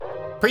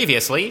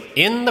Previously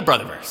in the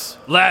Brotherverse.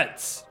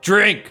 Let's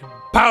drink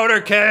powder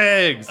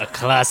kegs! A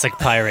classic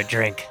pirate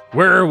drink.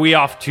 Where are we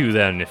off to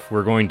then if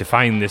we're going to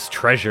find this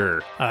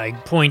treasure? I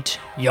point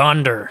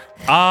yonder.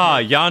 Ah,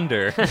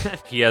 yonder.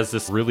 He has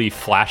this really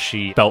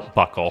flashy belt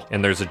buckle,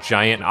 and there's a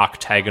giant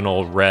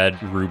octagonal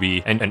red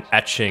ruby and an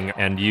etching,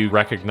 and you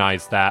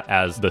recognize that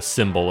as the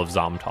symbol of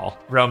Zamtal.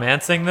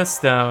 Romancing the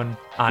stone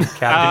on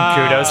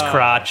Captain Kudos'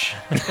 crotch.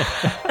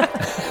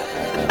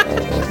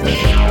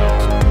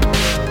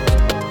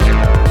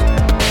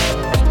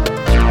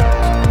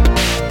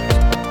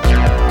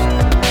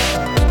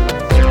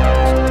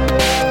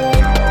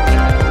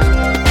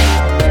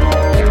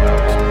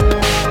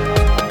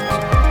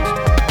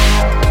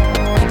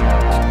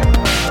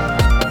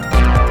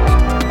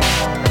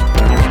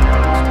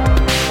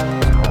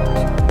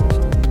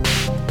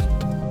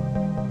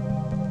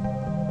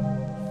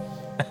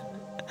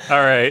 All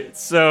right,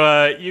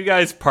 so you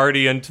guys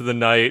party into the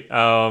night.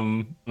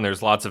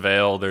 There's lots of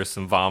ale. There's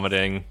some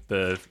vomiting.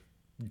 The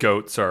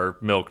goats are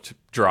milked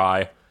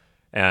dry,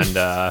 and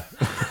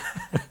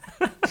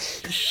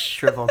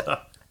Shriveled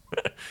up.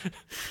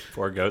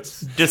 poor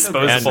goats.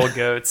 Disposable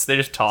goats. They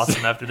just toss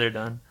them after they're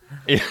done.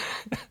 Yeah.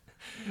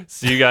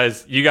 So you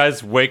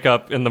guys wake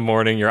up in the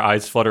morning. Your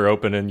eyes flutter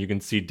open, and you can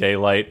see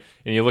daylight.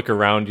 And you look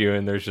around you,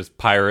 and there's just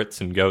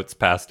pirates and goats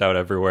passed out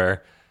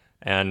everywhere.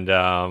 And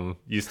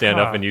you stand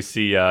up and you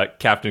see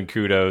Captain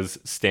Kudos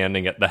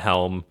standing at the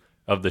helm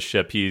of the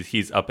ship.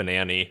 He's up in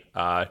ante,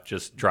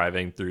 just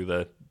driving through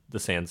the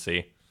sand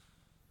sea.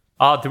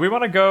 Do we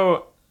want to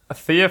go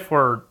see if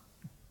we're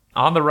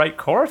on the right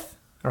course?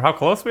 Or how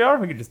close we are?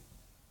 We could just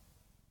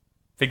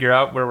figure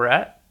out where we're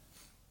at.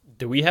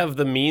 Do we have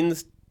the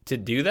means to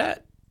do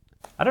that?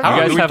 I don't know.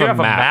 You guys We have do a have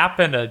a map. map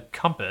and a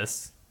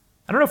compass.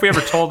 I don't know if we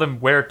ever told them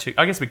where to...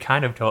 I guess we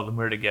kind of told them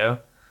where to go.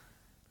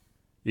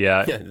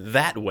 Yeah,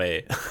 That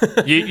way.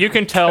 you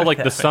can tell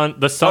like the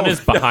sun is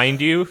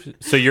behind you,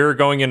 so you're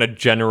going in a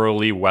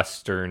generally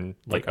western,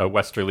 like a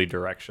westerly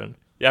direction.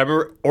 Yeah, I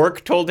remember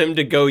Orc told him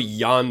to go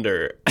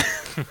yonder.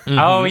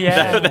 Oh,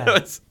 yeah. that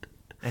was...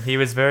 And he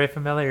was very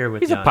familiar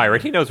with He's a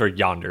pirate. He knows where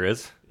yonder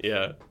is.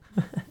 Yeah.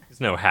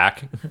 He's no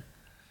hack.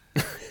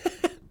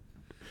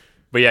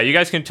 But yeah, you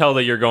guys can tell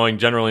that you're going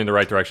generally in the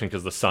right direction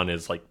because the sun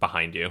is like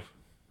behind you.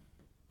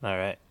 All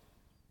right.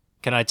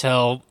 Can I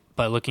tell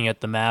by looking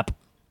at the map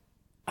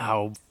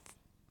how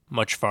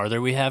much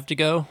farther we have to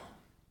go?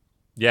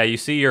 Yeah, you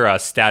see your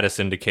status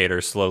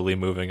indicator slowly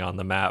moving on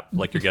the map,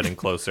 like you're getting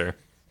closer.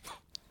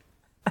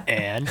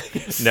 And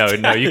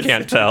No, you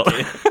can't tell.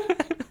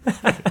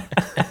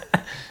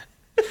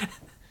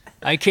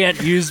 I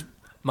can't use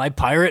my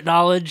pirate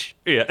knowledge.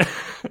 Yeah.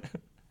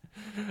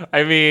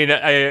 I mean,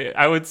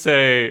 I would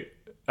say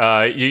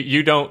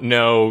you don't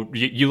know.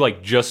 You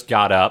like just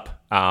got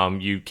up.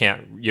 You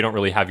don't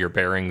really have your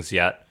bearings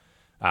yet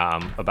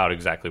about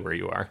exactly where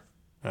you are.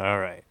 All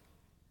right.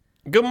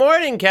 Good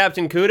morning,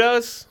 Captain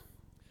Kudos.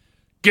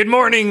 Good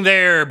morning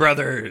there,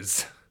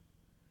 brothers.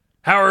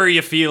 How are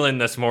you feeling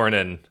this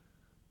morning?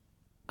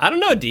 I don't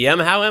know,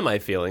 DM. How am I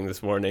feeling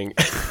this morning?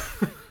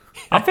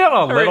 I'm feeling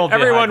a little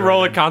Everyone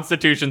roll a dehydrated.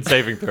 Constitution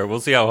saving throw. We'll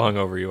see how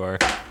hungover you are.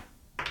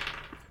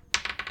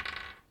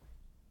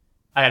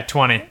 I had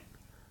 20.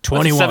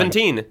 21.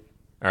 17.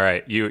 All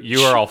right, you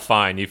are all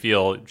fine. You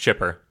feel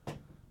chipper.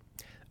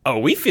 Oh,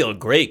 we feel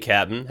great,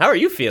 Captain. How are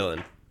you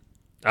feeling?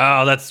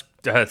 Oh, that's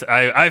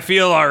I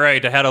feel all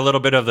right. I had a little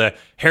bit of the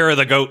hair of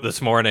the goat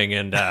this morning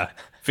and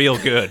feel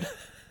good.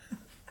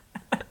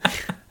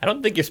 I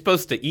don't think you're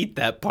supposed to eat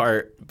that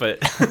part, but...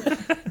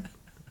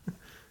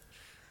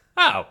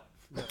 Oh.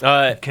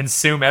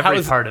 Consume every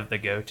How's- part of the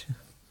goat.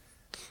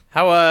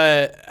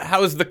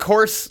 How's the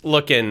course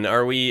looking?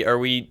 Are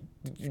we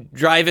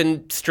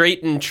driving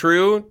straight and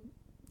true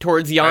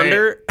towards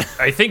yonder?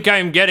 I think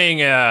I'm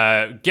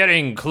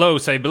getting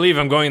close. I believe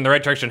I'm going in the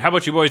right direction. How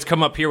about you boys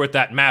come up here with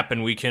that map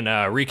and we can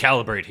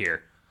recalibrate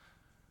here?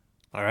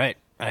 All right.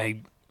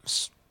 I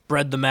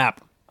spread the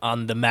map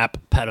on the map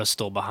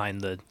pedestal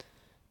behind the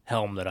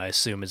helm that I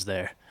assume is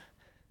there.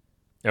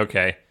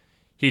 Okay.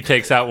 He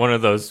takes out one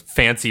of those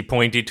fancy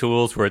pointy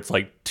tools where it's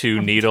like two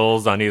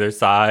needles on either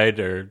side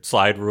or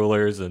slide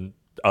rulers and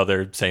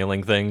other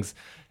sailing things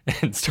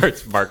and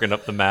starts marking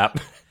up the map.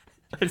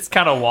 Just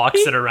kind of walks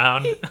it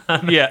around.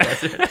 Yeah.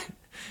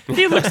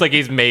 He looks like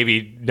he's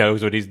maybe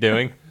knows what he's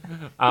doing.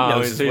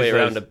 Knows his so he way says-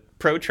 around a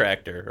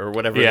protractor or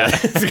whatever. Yeah.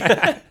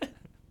 that is.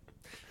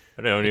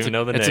 I don't even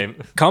know the It's name.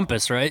 a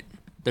compass, right?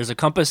 There's a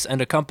compass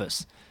and a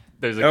compass.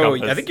 There's a Oh,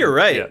 compass. I think you're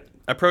right. Yeah.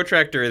 A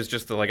protractor is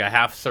just like a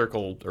half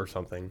circle or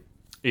something.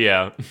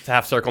 Yeah. It's a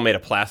half circle made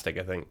of plastic,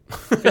 I think.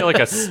 I feel like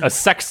a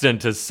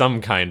sextant is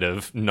some kind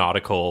of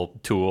nautical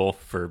tool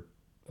for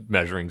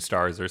measuring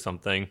stars or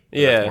something.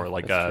 Yeah, That's more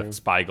like that's a true.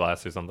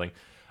 spyglass or something.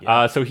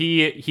 So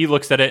he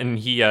looks at it and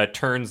he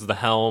turns the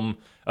helm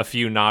a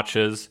few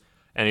notches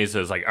and he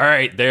says like, all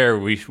right, there,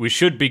 we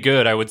should be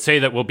good. I would say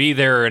that we'll be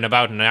there in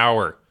about an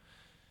hour.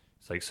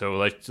 It's like, so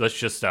let's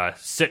just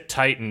sit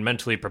tight and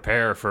mentally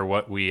prepare for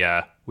what we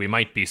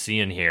might be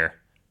seeing here.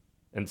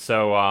 And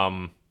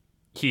so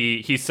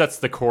he sets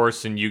the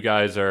course, and you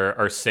guys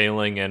are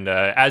sailing. And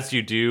as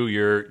you do,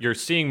 you're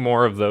seeing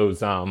more of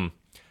those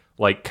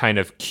like kind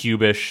of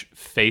cubish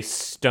face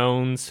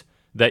stones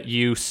that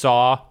you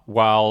saw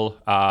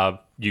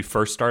while you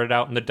first started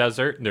out in the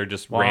desert. They're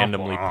just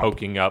randomly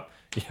poking up.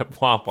 Yeah,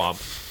 womp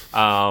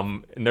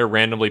womp. And they're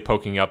randomly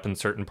poking up in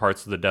certain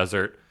parts of the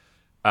desert,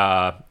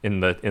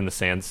 in the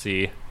sand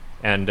sea,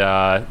 and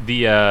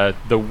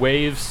the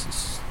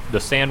waves, the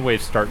sand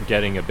waves start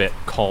getting a bit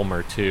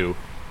calmer too.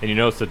 And you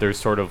notice that there's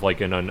sort of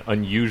like an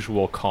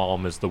unusual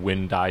calm as the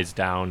wind dies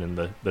down and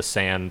the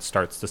sand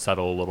starts to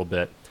settle a little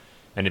bit,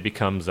 and it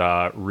becomes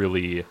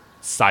really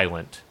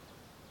silent.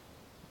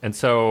 And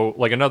so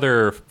like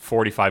another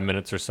 45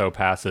 minutes or so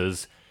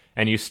passes,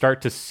 and you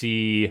start to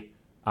see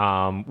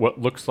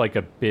what looks like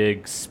a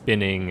big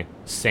spinning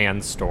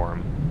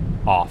sandstorm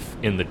off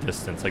in the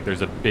distance. Like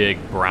there's a big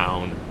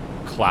brown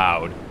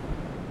cloud.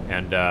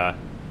 And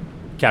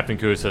Captain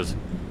Kudos says,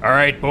 "All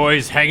right,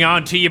 boys, hang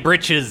on to your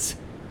britches.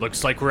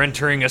 Looks like we're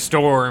entering a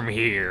storm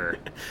here."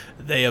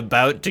 They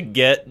about to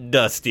get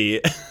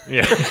dusty.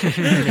 Yeah.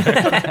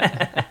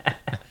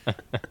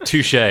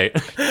 Touche.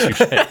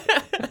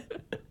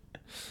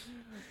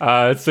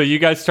 So you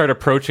guys start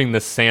approaching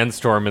this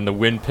sandstorm, and the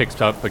wind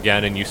picks up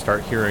again, and you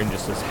start hearing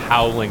just this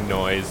howling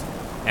noise,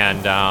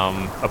 and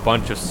a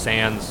bunch of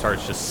sand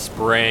starts just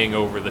spraying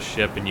over the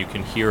ship, and you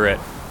can hear it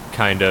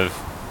kind of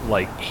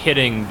like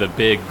hitting the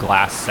big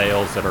glass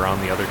sails that are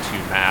on the other two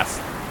masts.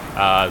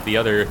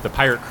 The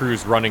pirate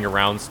crew's running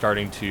around,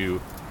 starting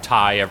to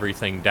tie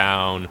everything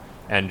down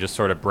and just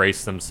sort of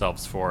brace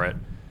themselves for it.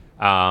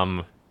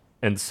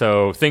 And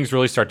so things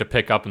really start to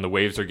pick up, and the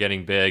waves are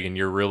getting big, and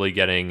you're really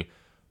getting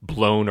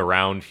blown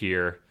around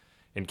here.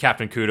 And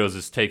Captain Kudos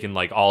is taking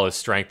like all his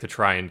strength to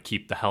try and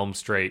keep the helm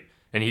straight.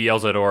 And he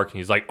yells at Orc, and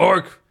he's like,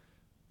 "Orc,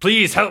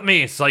 please help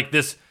me. It's like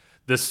the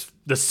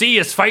sea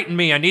is fighting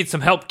me. I need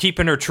some help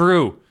keeping her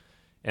true."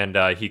 And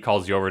he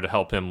calls you over to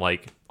help him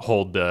like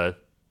hold the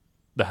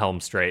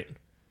helm straight.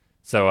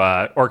 So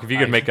Orc, if you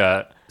could make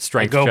a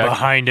strength check. Go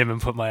behind him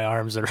and put my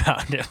arms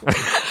around him.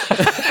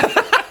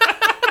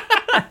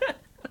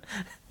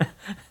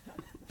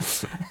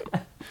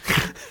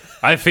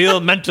 I feel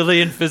mentally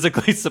and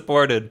physically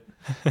supported.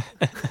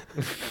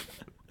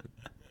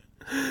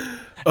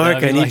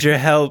 Orc, I need your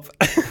help.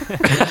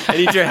 I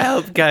need your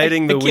help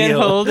guiding the wheel.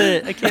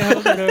 I can't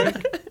hold it,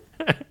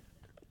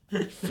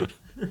 Orc.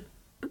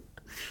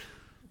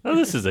 Oh,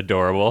 this is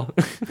adorable.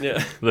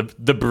 Yeah.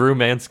 The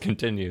bromance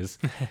continues.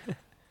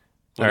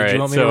 All right, you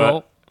want me so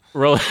to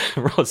roll?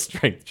 roll a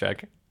strength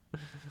check.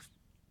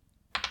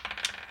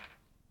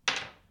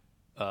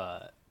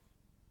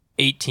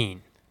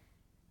 18.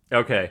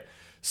 Okay.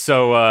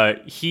 So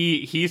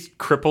he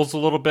cripples a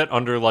little bit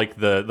under like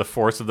the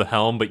force of the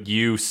helm, but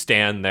you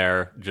stand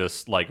there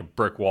just like a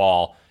brick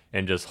wall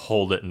and just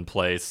hold it in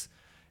place,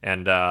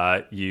 and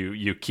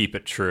you keep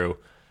it true.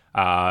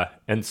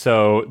 And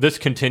so this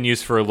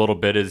continues for a little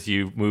bit as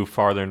you move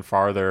farther and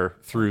farther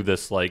through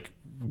this like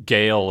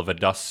gale of a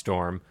dust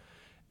storm,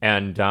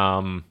 and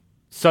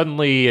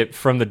suddenly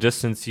from the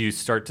distance you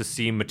start to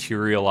see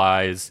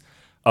materialize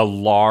a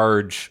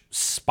large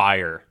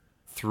spire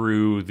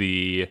through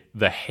the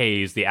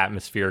haze, the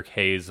atmospheric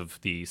haze of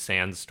the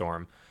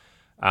sandstorm.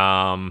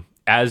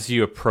 As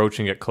you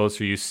approaching it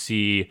closer, you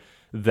see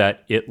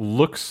that it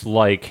looks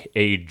like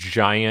a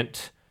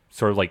giant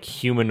sort of like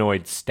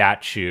humanoid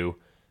statue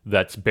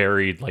that's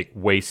buried like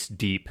waist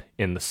deep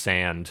in the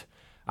sand.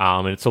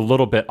 And it's a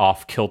little bit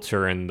off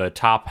kilter, and the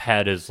top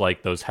head is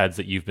like those heads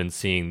that you've been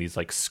seeing, these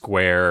like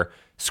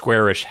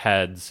squarish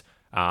heads.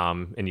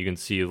 And you can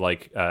see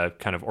like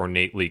kind of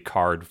ornately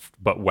carved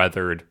but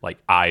weathered like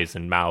eyes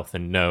and mouth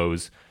and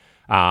nose.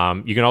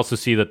 You can also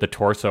see that the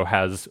torso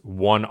has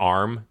one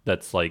arm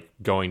that's like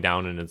going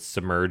down and it's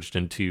submerged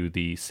into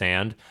the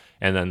sand,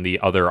 and then the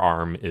other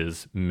arm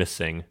is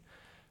missing.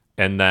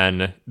 And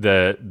then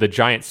the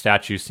giant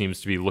statue seems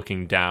to be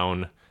looking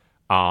down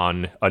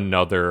on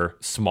another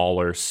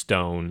smaller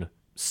stone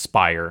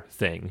spire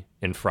thing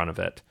in front of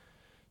it.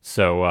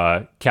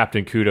 So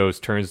Captain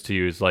Kudos turns to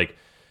you, is like,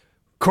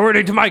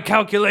 "According to my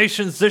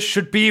calculations, this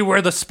should be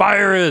where the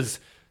spire is.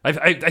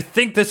 I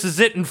think this is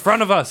it in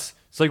front of us."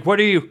 It's like,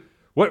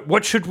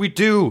 what should we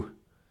do?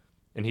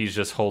 And he's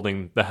just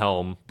holding the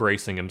helm,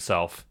 bracing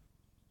himself.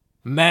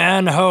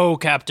 Man ho,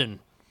 Captain.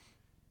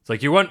 It's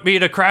like, "You want me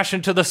to crash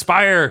into the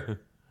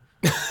spire?"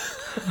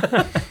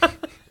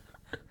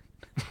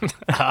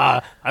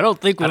 I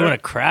don't think we want to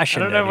crash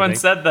into I don't know anything. when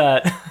said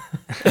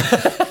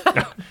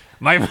that.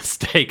 My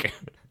mistake.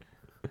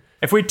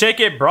 If we take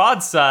it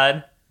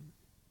broadside,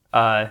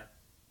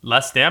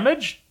 less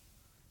damage?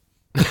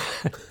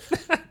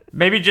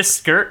 Maybe just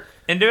skirt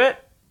into it?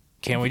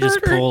 Can't we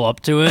just pull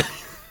up to it?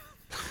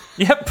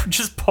 Yep,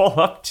 just pull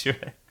up to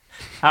it.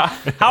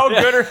 How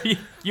good are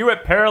you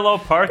at parallel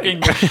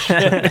parking your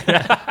shit?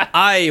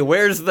 Aye,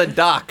 where's the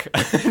dock?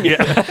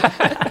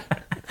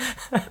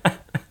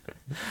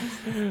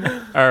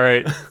 All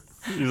right.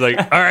 He's like,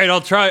 "All right,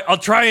 I'll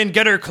try and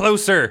get her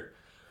closer."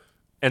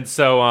 And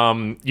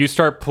so you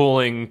start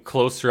pulling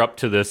closer up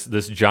to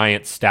this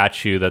giant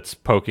statue that's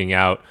poking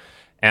out,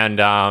 and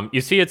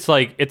you see it's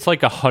like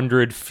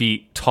 100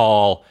 feet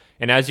tall.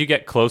 And as you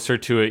get closer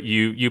to it,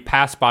 you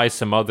pass by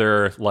some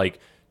other like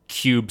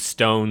cube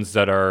stones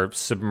that are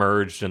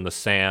submerged in the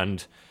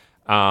sand,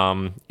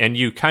 and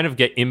you kind of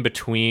get in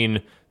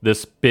between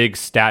this big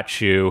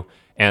statue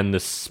and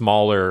this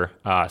smaller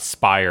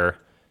spire.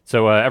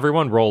 So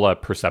everyone roll a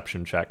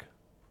perception check.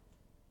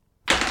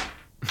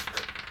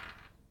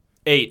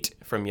 8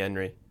 from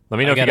Yenri. Let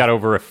me know if you got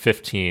over a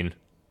 15.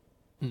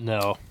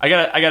 No. I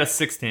got a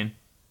 16.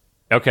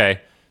 Okay.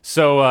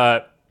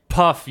 So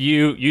Puff,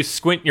 you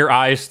squint your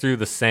eyes through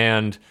the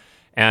sand,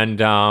 and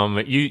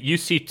you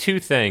see two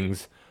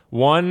things.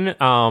 One,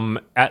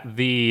 at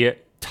the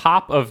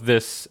top of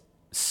this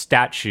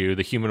statue,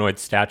 the humanoid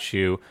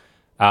statue,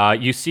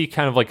 you see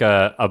kind of like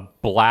a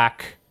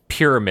black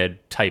pyramid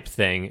type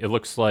thing. It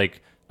looks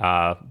like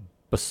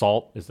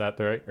basalt, is that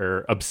right?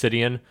 Or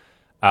obsidian,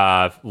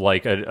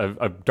 like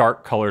a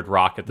dark colored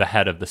rock at the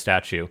head of the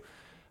statue.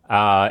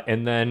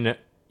 And then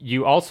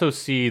you also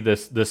see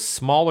this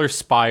smaller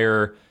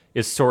spire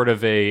is sort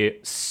of a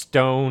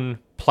stone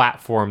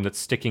platform that's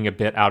sticking a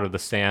bit out of the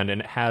sand,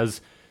 and it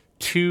has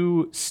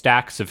 2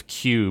 stacks of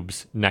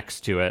cubes next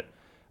to it.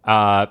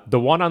 The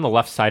one on the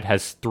left side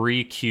has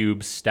 3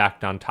 cubes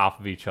stacked on top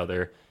of each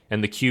other,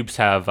 and the cubes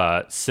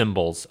have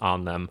symbols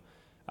on them.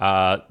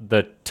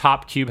 The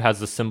top cube has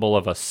the symbol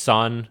of a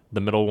sun,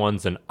 the middle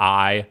one's an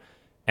eye,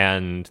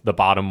 and the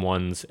bottom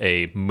one's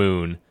a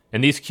moon.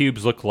 And these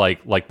cubes look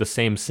like the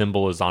same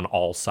symbol is on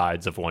all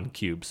sides of one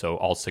cube, so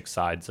all 6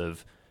 sides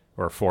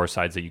or 4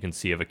 sides that you can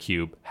see of a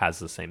cube has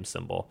the same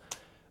symbol.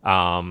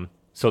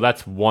 So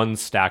that's 1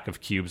 stack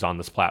of cubes on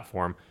this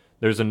platform.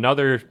 There's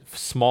another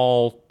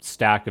small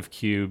stack of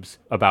cubes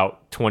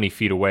about 20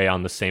 feet away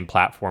on the same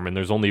platform, and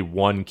there's only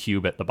 1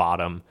 cube at the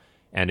bottom,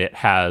 and it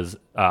has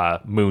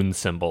moon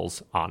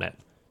symbols on it.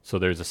 So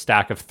there's a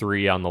stack of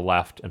 3 on the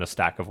left and a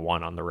stack of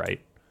 1 on the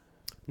right.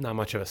 Not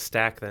much of a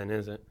stack then,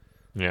 is it?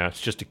 Yeah,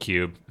 it's just a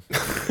cube.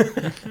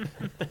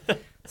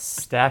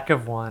 Stack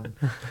of 1.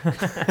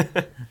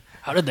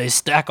 How did they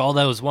stack all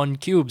those 1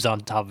 cubes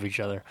on top of each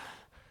other?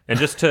 And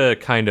just to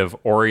kind of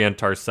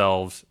orient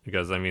ourselves,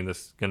 because I mean,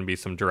 there's going to be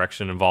some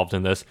direction involved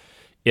in this.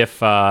 If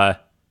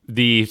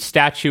the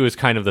statue is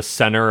kind of the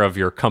center of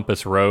your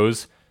compass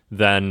rose,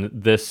 then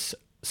this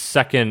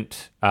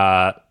second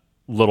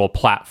little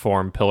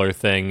platform pillar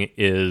thing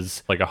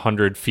is like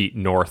 100 feet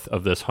north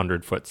of this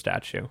 100-foot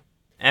statue.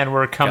 And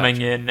we're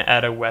coming in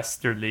at a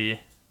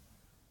westerly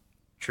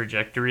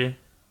trajectory.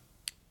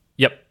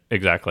 Yep,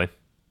 exactly.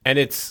 And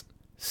it's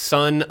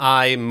sun,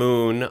 eye,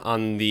 moon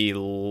on the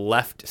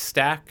left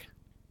stack?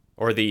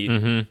 Or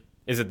the...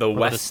 Is it the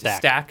west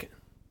stack?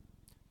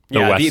 The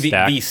west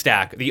stack. The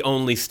stack. The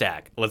only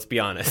stack, let's be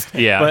honest.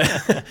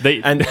 Yeah.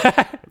 But,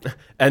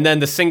 and then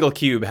the single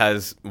cube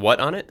has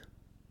what on it?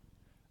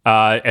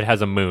 It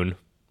has a moon.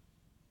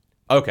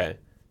 Okay.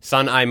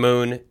 Sun, eye,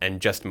 moon, and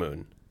just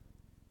moon.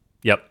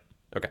 Yep.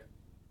 Okay.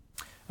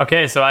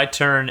 Okay, so I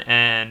turn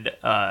and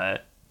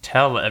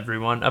tell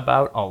everyone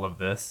about all of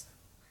this.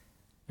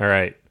 All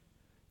right.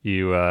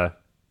 You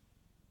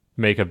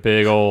make a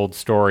big old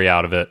story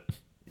out of it.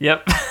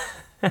 Yep.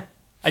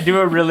 I do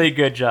a really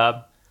good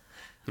job.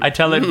 I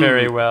tell it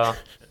very well.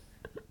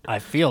 I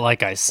feel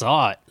like I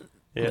saw it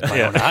with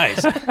my own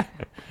eyes.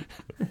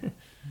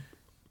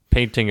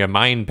 Painting a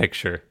mind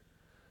picture.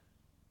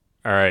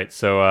 All right,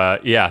 so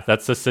yeah,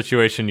 that's the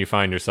situation you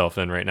find yourself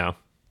in right now.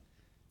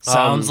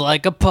 Sounds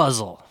like a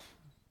puzzle.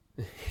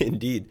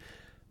 Indeed.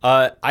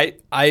 I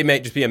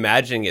might just be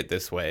imagining it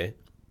this way,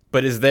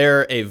 but is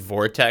there a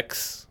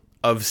vortex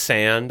of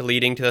sand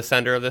leading to the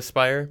center of this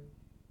spire?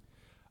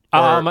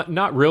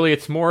 Not really.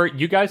 It's more,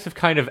 you guys have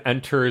kind of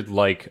entered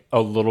like a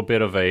little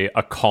bit of a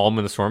calm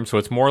in the storm. So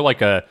it's more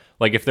like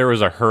if there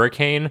was a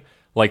hurricane,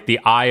 like the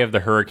eye of the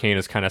hurricane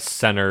is kind of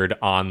centered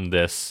on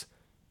this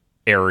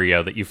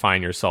area that you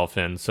find yourself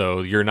in.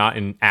 So you're not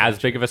in as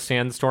big of a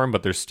sandstorm,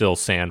 but there's still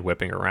sand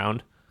whipping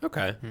around.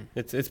 Okay.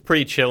 It's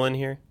pretty chill in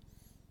here.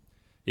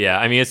 Yeah,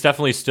 I mean, it's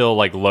definitely still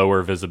like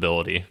lower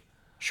visibility.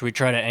 Should we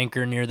try to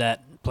anchor near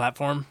that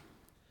platform?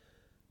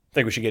 I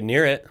think we should get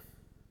near it.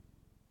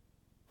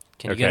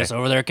 Can you get us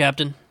over there,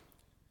 Captain?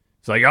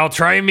 It's like, I'll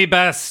try me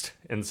best.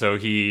 And so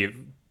he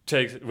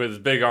takes, with his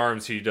big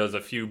arms, he does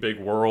a few big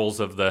whirls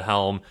of the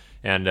helm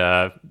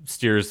and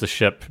steers the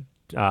ship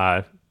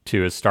to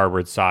his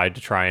starboard side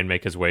to try and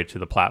make his way to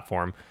the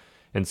platform.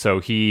 And so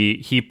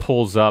he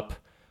pulls up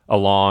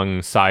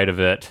alongside of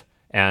it,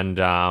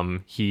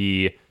 and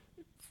he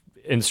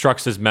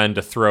instructs his men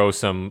to throw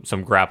some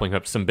grappling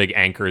hooks, some big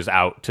anchors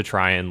out to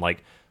try and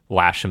like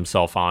lash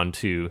himself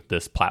onto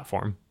this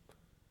platform.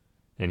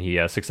 And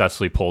he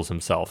successfully pulls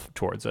himself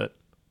towards it.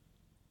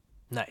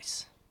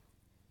 Nice.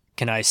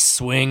 Can I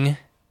swing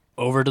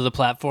over to the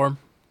platform?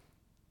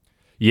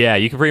 Yeah,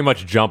 you can pretty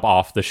much jump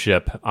off the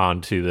ship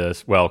onto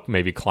this, well,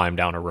 maybe climb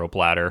down a rope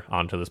ladder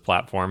onto this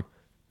platform.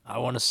 I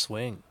want to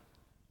swing.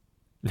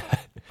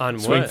 On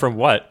Swing what? from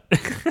what?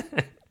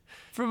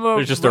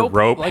 There's just a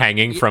rope like,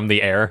 hanging from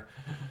the air.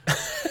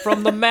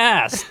 from the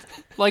mast,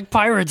 like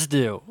pirates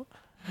do.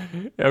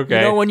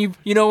 Okay.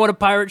 You know when a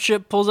pirate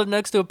ship pulls up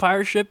next to a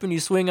pirate ship and you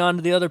swing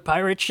onto the other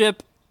pirate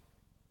ship?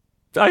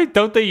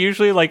 Don't they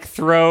usually like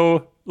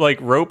throw like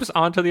ropes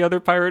onto the other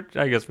pirate?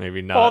 I guess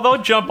maybe not. Oh,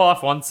 they'll jump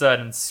off one side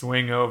and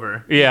swing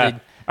over. Yeah.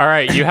 All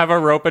right. You have a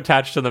rope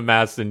attached to the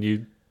mast and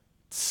you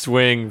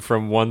swing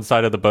from one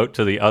side of the boat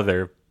to the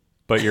other,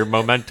 but your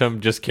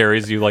momentum just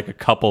carries you like a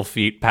couple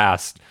feet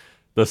past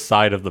the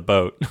side of the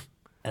boat.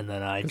 And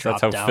then I 'Cause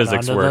drop that's how down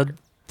physics onto work. the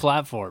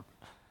platform.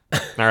 All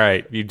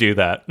right. You do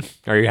that.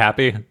 Are you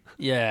happy?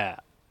 Yeah.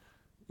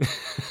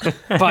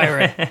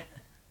 Pirate.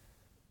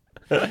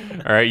 All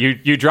right,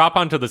 you drop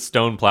onto the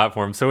stone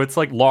platform. So it's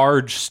like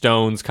large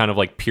stones, kind of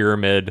like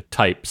pyramid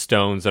type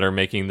stones that are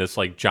making this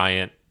like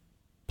giant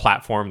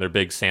platform. They're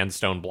big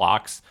sandstone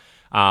blocks.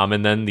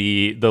 And then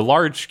the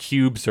large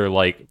cubes are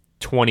like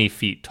 20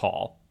 feet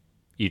tall.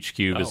 Each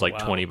cube is like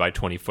 20 by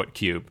 20 foot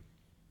cube.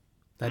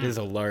 That is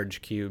a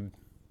large cube.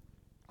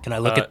 Can I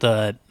look at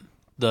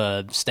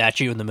the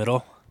statue in the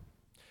middle?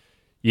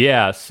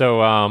 Yeah, so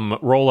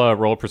roll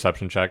a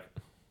perception check.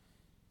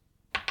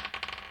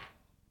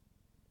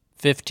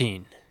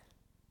 15.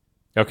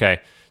 Okay.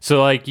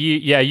 So like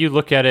you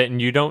look at it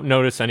and you don't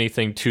notice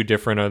anything too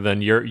different other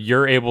than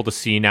you're able to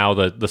see now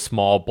the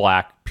small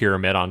black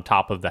pyramid on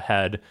top of the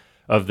head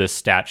of this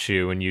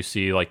statue, and you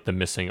see like the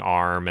missing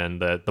arm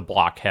and the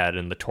block head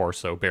and the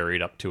torso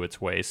buried up to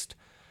its waist.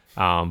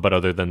 But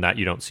other than that,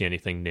 you don't see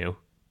anything new.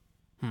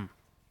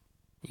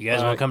 You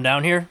guys want to come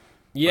down here?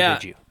 Yeah. Or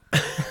did you?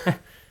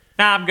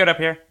 Nah, I'm good up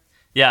here.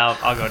 Yeah,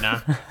 I'll go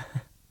now.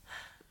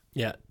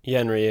 Yeah.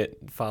 Yenri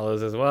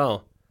follows as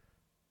well.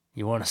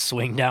 You want to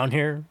swing down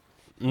here?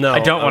 No, I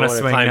don't wanna wanna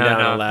swing climb down, down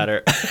no. a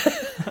ladder.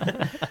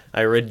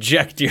 I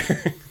reject your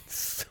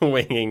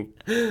swinging.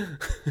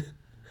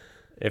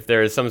 If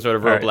there is some sort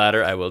of rope right.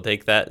 ladder, I will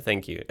take that.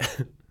 Thank you.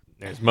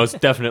 There's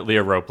most definitely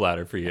a rope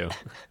ladder for you.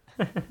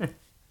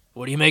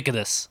 What do you make of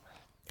this?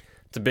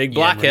 It's a big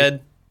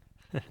blockhead.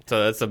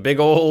 So it's a big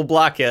old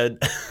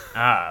blockhead.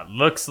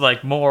 Looks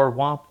like more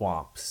womp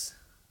womps.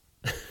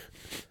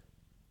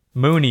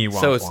 Moony womp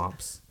So it's-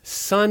 womps.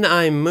 Sun,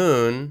 eye,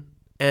 moon,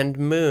 and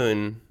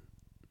moon.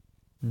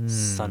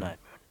 Sun eye moon.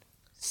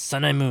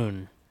 Sun eye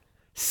moon.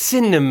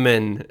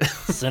 Cinnamon.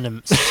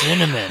 Cinnamon.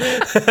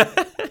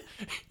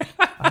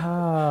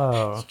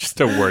 Oh. Just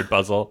a word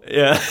puzzle.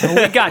 Yeah.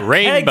 We got kegs of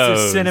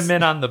Rainbows.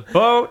 cinnamon on the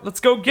boat. Let's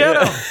go get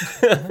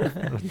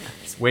them.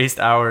 Just waste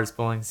hours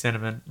pulling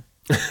cinnamon.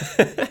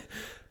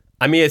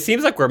 I mean, it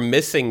seems like we're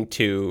missing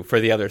two for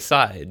the other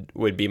side,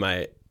 would be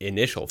my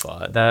initial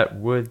thought. That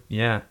would,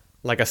 yeah.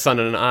 Like a sun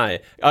and an eye.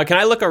 Can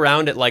I look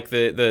around at like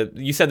the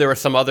you said there were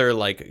some other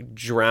like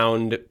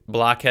drowned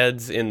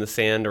blockheads in the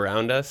sand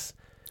around us?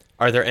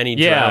 Are there any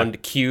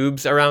drowned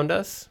cubes around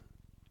us?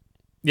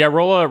 Yeah,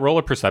 roll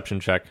a perception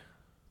check.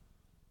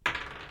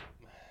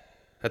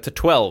 That's a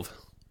 12.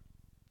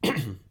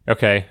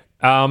 Okay.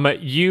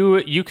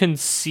 You can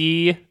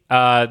see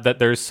that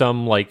there's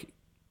some like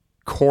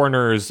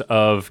corners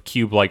of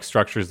cube-like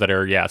structures that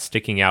are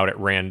sticking out at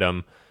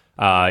random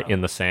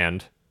in the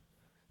sand.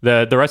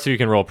 The rest of you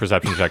can roll a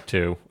perception check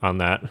too on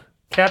that.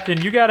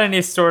 Captain, you got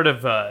any sort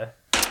of Worse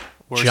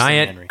than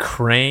giant Henry.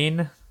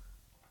 crane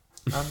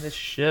on this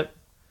ship?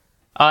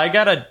 I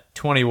got a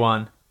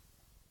 21.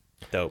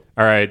 Dope.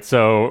 All right,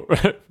 so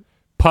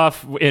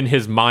Puff in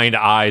his mind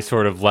eye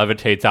sort of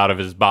levitates out of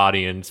his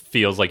body and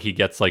feels like he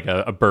gets like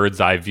a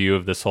bird's eye view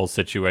of this whole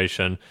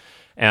situation.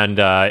 And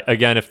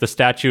again, if the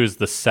statue is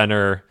the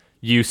center,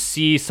 you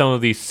see some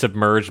of these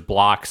submerged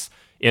blocks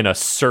in a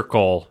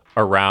circle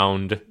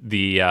around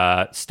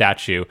the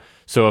statue.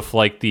 So if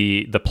like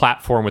the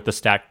platform with the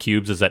stacked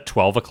cubes is at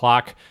 12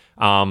 o'clock,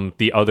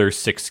 the other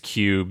 6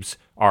 cubes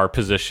are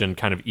positioned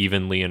kind of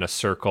evenly in a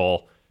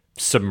circle,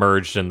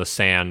 submerged in the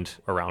sand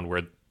around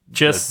where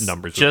the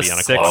numbers would be on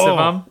a just 6 clock. of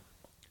them?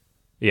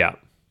 Yeah,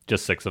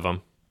 just 6 of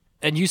them.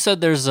 And you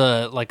said there's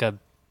a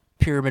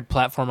pyramid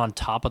platform on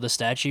top of the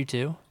statue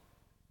too?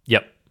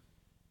 Yep.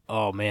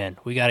 Oh man,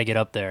 we got to get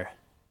up there.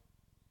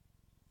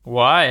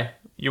 Why?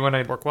 You want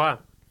to Pourquoi?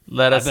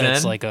 let I us bet in?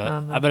 it's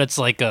I bet it's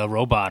like a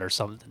robot or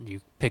something.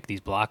 You pick these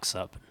blocks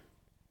up.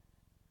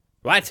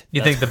 What?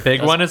 You think the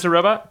big one is a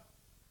robot?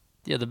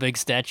 Yeah, the big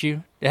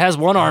statue. It has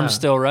one arm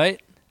still, right?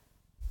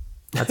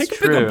 I That's think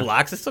pick up true.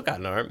 blocks. It's still got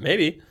an arm.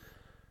 Maybe.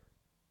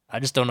 I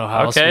just don't know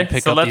how else Okay, we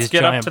pick so up let's these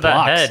get up giant to that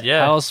blocks. head,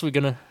 yeah. How else are we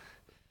gonna?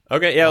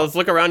 Okay, yeah, let's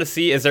look around to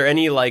see. Is there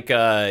any like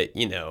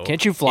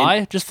Can't you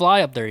fly? Just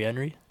fly up there,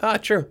 Henry.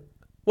 True.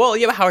 Well,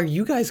 yeah, but how are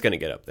you guys gonna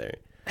get up there?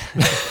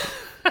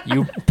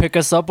 You pick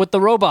us up with the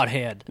robot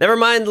hand. Never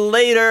mind,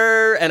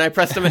 later. And I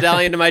press the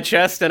medallion to my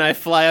chest and I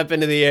fly up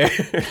into the air.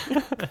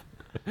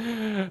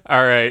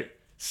 All right.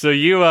 So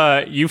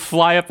you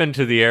fly up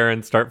into the air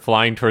and start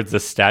flying towards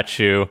the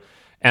statue,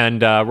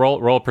 and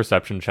roll a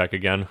perception check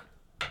again.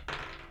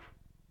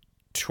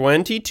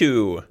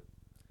 22.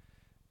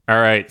 All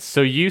right.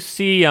 So you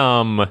see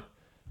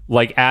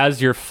like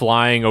as you're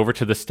flying over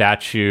to the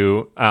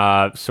statue,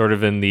 sort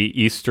of in the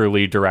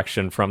easterly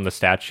direction from the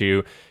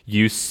statue,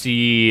 you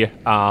see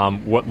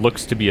what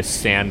looks to be a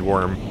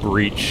sandworm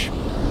breach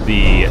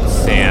the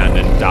sand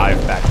and dive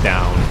back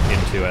down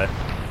into it.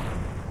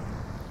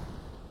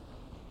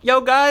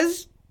 Yo,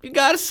 guys, you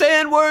got a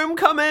sandworm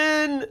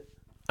coming!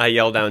 I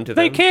yell down to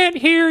them. They can't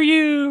hear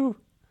you!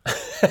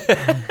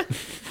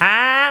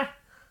 Ah.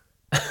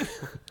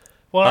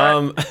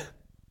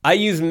 I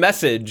use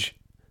message,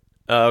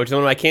 which is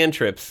one of my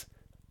cantrips,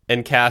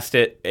 and cast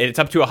it. It's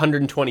up to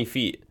 120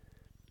 feet.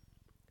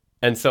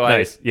 And so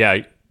Nice. Yeah,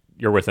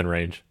 you're within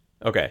range.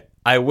 Okay.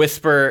 I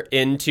whisper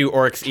into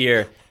Orc's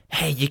ear,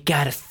 "Hey, you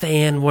got a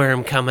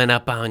sandworm coming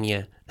up on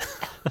you."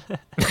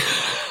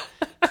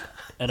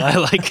 And I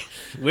like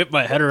whip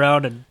my head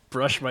around and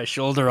brush my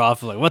shoulder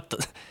off. Like, what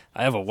the?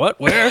 I have a what?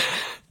 Where?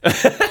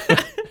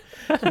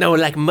 No,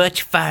 like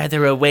much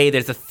farther away,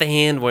 there's a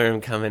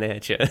sandworm coming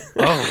at you.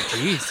 Oh,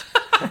 jeez.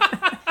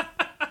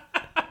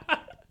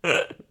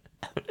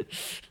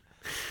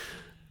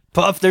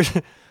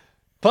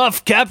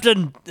 Puff,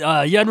 Captain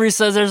Yenri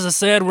says there's a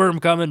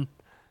sandworm coming.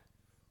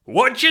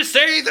 What'd you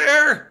say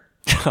there?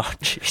 Oh,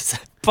 jeez.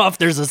 Puff,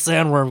 there's a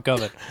sandworm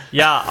coming.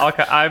 Yeah,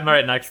 I'm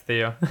right next to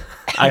you.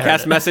 I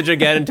cast message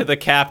again into the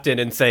captain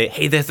and say,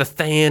 "Hey, there's a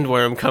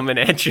sandworm coming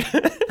at you."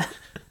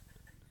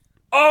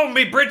 Oh,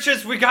 me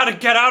britches, we gotta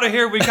get out of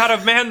here. We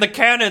gotta man the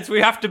cannons. We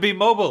have to be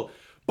mobile.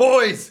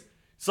 Boys,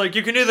 it's like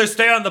you can either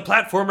stay on the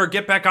platform or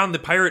get back on the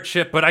pirate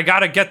ship, but I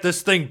gotta get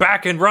this thing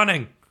back and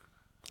running.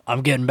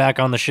 I'm getting back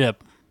on the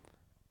ship.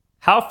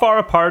 How far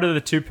apart are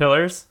the two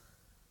pillars?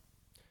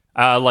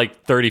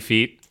 Like 30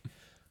 feet.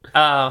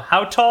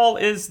 How tall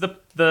is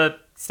the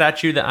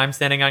statue that I'm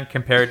standing on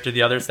compared to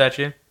the other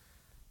statue?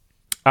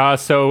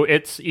 So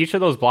it's each of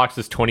those blocks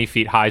is 20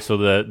 feet high, so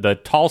the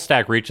tall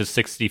stack reaches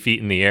 60 feet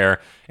in the air,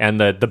 and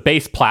the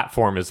base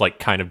platform is like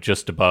kind of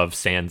just above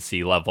sand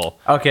sea level.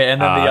 Okay, and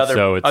then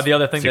so it's the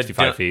other thing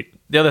 65 feet.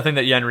 The other thing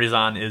that Yenri's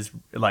on is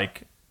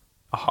like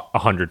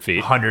 100 feet.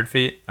 100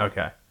 feet.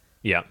 Okay.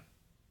 Yeah.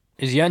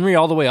 Is Yenri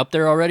all the way up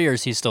there already, or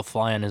is he still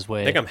flying his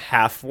way? I think I'm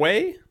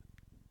halfway.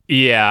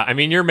 Yeah, I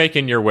mean, you're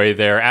making your way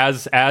there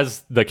as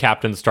the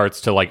captain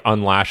starts to like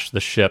unlash the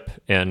ship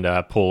and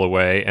pull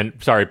away. And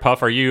sorry,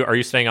 Puff, are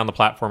you staying on the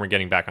platform or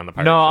getting back on the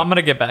pirate No, ship? I'm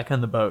gonna get back on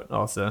the boat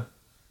also.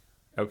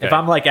 Okay. If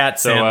I'm like at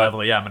sand So,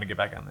 level, yeah, I'm gonna get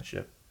back on the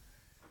ship.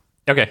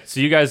 Okay, so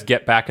you guys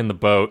get back in the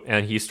boat,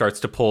 and he starts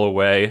to pull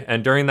away.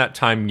 And during that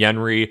time,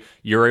 Yenri,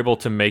 you're able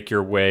to make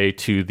your way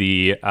to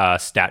the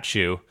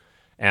statue,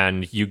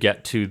 and you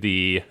get to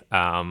the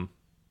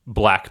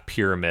black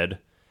pyramid,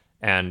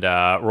 and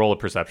roll a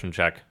perception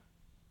check.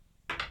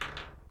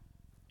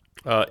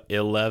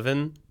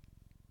 11.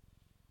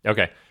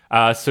 Okay.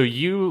 So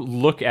you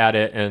look at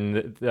it,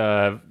 and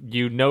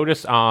you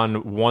notice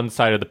on one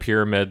side of the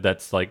pyramid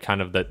that's like kind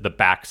of the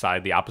back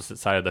side, the opposite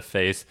side of the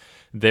face,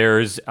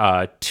 there's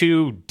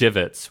two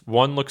divots.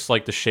 One looks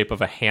like the shape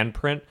of a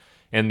handprint,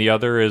 and the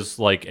other is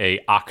like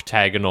a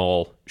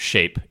octagonal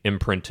shape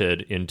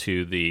imprinted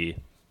into the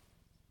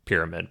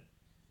pyramid.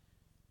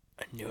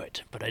 I knew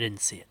it, but I didn't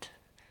see it.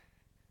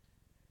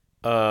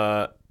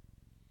 I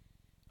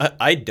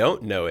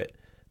don't know it,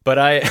 but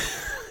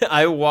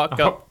I walk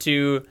up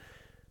to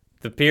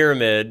the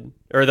pyramid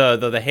or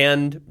the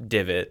hand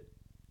divot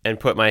and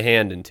put my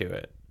hand into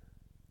it.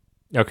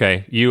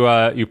 Okay,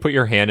 you put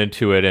your hand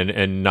into it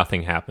and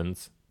nothing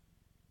happens.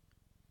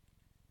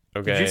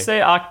 Okay. Did you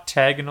say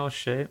octagonal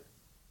shape?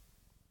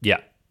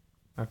 Yeah.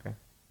 Okay.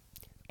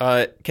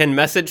 Can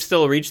message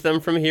still reach them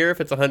from here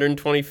if it's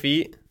 120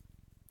 feet?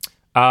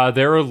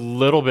 They're a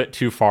little bit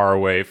too far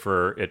away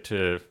for it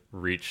to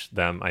reach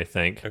them, I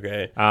think.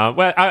 Okay.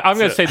 Well, I'm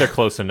going to say they're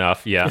close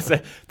enough, yeah.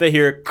 They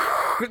hear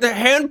the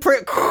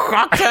handprint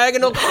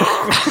octagonal.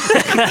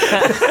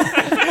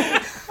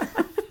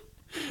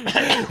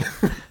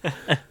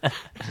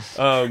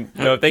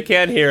 No, if they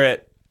can't hear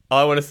it, all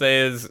I want to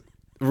say is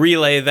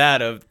relay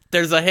that of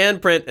there's a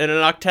handprint in an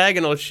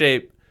octagonal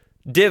shape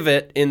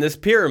divot in this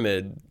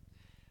pyramid.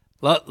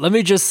 Let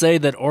me just say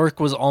that Orc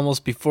was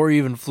almost, before he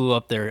even flew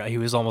up there, he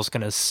was almost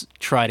going to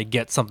try to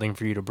get something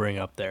for you to bring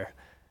up there.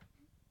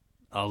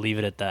 I'll leave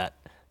it at that.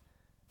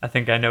 I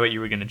think I know what you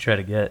were gonna try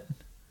to get.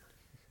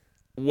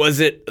 Was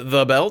it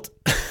the belt?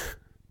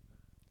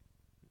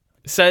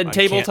 Said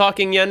table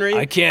talking Yenri.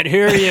 I can't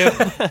hear you.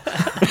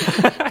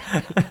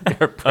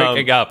 They're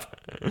breaking up.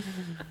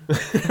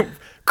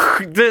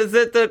 Is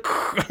it the?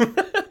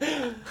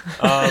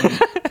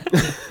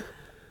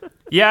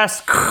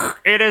 Yes,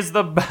 it is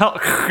the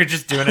belt.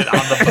 Just doing it on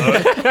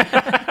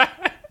the boat.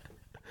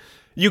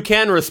 You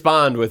can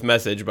respond with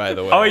message, by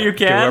the way. Oh, you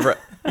can?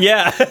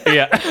 Yeah.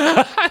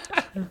 Yeah.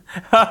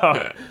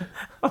 Oh.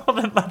 Well,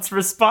 then let's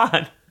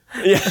respond.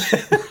 Yeah. So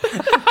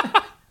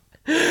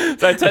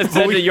I said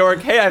to York,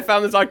 "Hey, I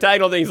found this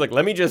octagonal thing." He's like,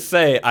 "Let me just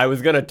say, I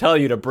was gonna tell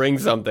you to bring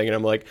something," and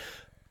I'm like,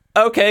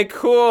 "Okay,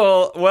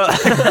 cool. Well,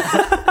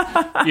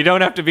 You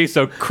don't have to be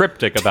so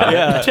cryptic about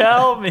it.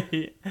 Tell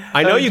me.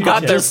 I know you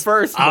got there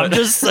first. I'm but-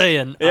 just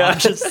saying. Yeah. I'm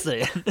just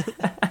saying.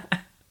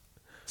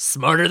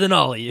 Smarter than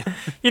all of you.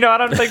 You know, I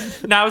don't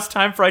think now is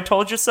time for I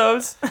told you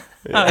so's.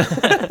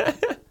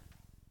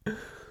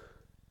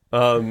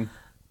 And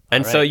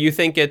so you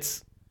think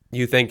it's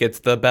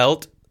the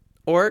belt,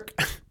 Orc?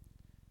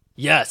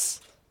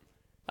 Yes,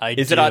 I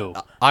Is do. it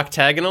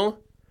octagonal?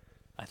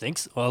 I think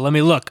so. Well, let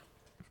me look.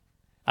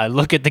 I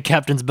look at the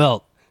captain's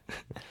belt.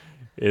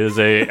 It is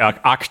a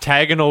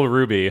octagonal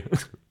ruby.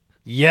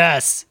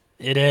 Yes,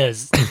 it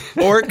is.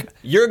 Orc,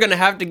 you're gonna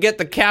have to get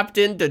the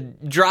captain to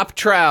drop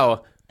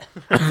trow.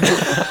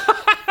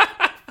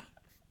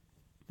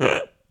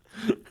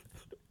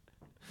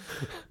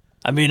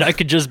 I mean, I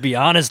could just be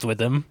honest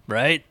with him,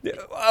 right?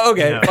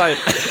 Okay, fine.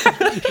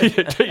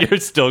 You're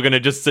still going to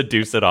just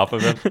seduce it off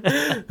of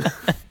him.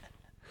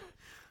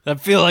 I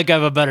feel like I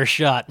have a better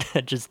shot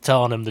at just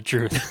telling him the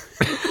truth.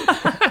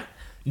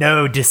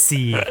 No,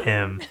 deceive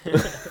him.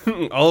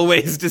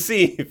 Always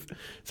deceive.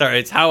 Sorry,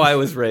 it's how I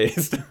was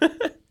raised.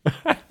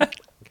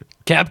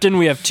 Captain,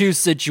 we have two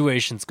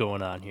situations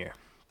going on here.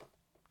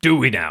 Do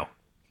we now?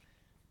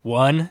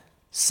 One,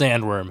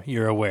 sandworm,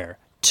 you're aware.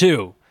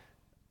 Two,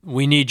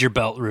 we need your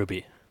belt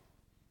ruby.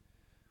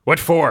 What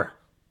for?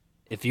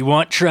 If you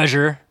want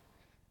treasure,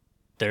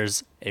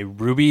 there's a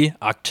ruby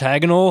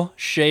octagonal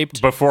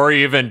shaped. Before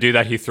you even do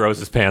that, he throws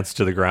his pants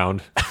to the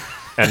ground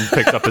and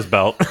picks up his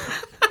belt.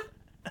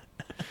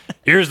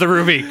 Here's the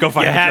ruby. Go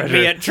find You the had treasure.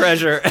 me at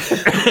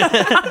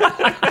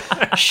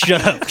treasure.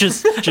 Shut up.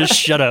 Just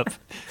shut up.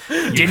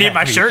 Do you need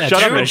my shirt?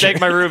 Shut up and take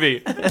my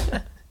ruby.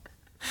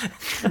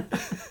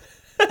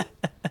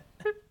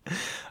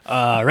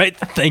 Right,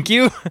 thank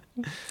you.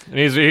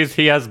 And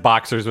he has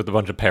boxers with a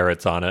bunch of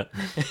parrots on it.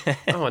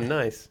 Oh,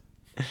 nice.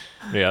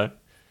 Yeah.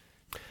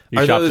 He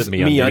Are shops those at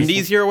MeUndies.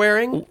 MeUndies you're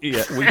wearing?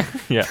 Yeah.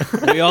 Yeah.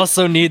 We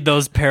also need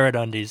those parrot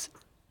undies.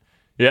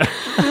 Yeah.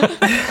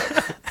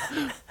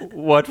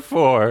 What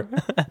for?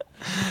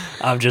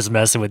 I'm just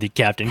messing with you,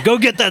 Captain. Go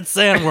get that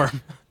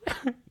sandworm.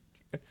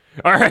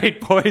 All right,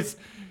 boys.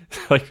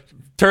 Like,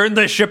 turn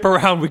the ship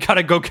around. We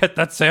gotta go get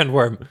that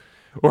sandworm,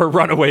 or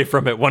run away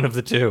from it. One of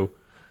the two.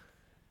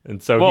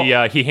 And so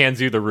he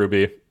hands you the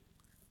ruby.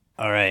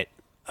 All right.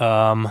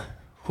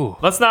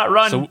 Let's not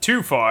run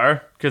too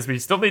far, because we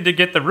still need to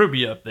get the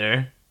ruby up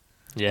there.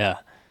 Yeah.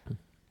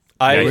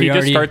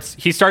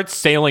 He starts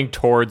sailing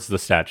towards the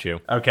statue,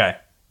 Okay.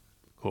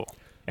 Cool.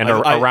 and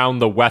around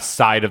the west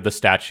side of the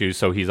statue,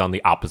 so he's on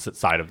the opposite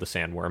side of the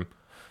sandworm.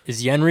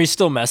 Is Yenri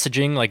still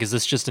messaging? Like, is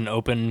this just an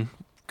open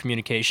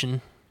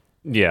communication?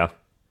 Yeah,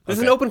 This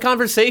is an open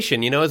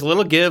conversation, it's a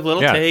little give,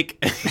 little take.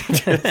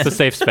 it's a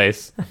safe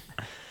space.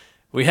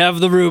 We have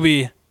the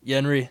ruby,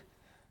 Yenri.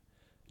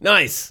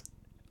 Nice.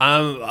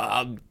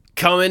 I'm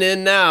coming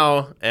in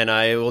now, and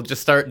I will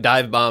just start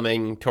dive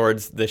bombing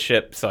towards the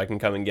ship so I can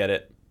come and get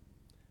it.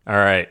 All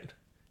right,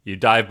 you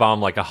dive bomb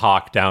like a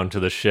hawk down to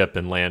the ship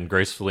and land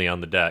gracefully on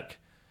the deck.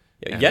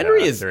 And,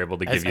 Yenri they're able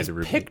to give you the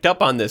ruby. Picked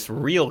up on this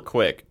real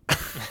quick.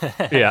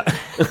 Yeah,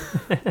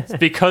 it's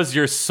because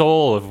you're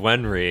soul of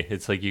Wenri.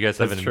 It's like you guys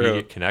have an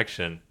immediate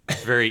connection.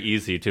 It's very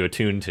easy to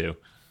attune to.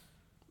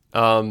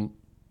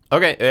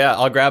 Okay, yeah,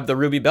 I'll grab the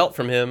ruby belt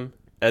from him,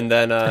 and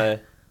then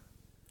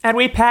And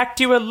we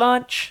packed you a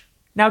lunch.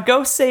 Now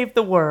go save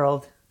the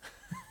world.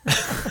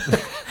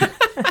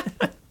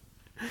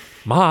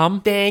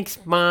 Mom. thanks,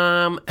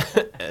 Mom.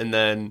 And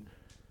then,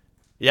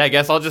 I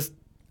guess I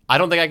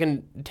don't think I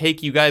can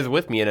take you guys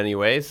with me in any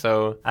way,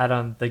 so I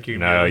don't think you're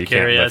No, going you to can't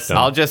carry lift us. them.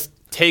 I'll just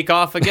take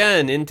off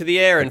again into the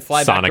air and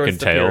fly back Sonic towards and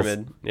the Tails.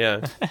 pyramid.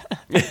 Yeah.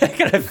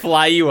 Can I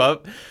fly you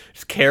up?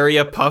 Just carry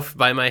a puff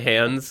by my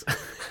hands.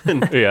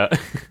 Yeah.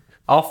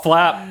 I'll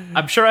flap.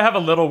 I'm sure I have a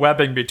little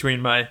webbing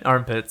between my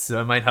armpits, so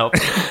it might help.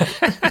 You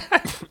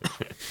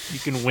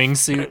can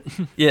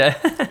wingsuit. Yeah.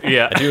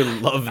 Yeah. I do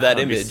love that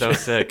That'd be image. so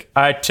sick.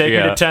 All right, take me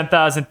Yeah. to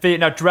 10,000 feet.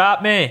 Now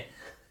drop me.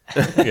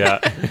 Yeah.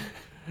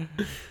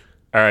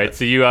 All right,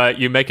 so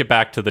you make it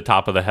back to the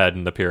top of the head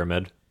in the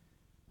pyramid.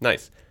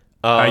 Nice.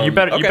 You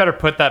better okay.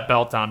 put that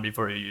belt on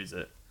before you use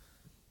it,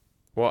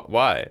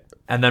 Why?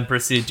 and then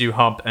proceed to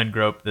hump and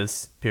grope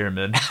this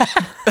pyramid.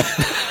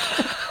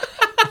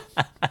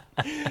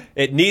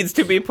 It needs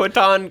to be put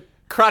on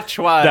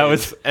crotch-wise. That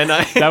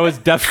was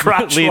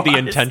definitely the Crotch-wise.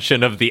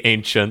 intention of the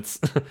ancients.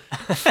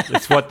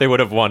 It's what they would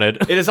have wanted.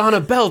 It is on a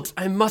belt.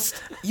 I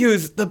must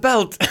use the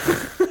belt.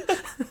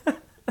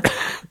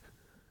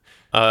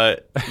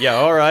 Yeah,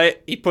 all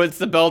right. He puts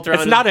the belt around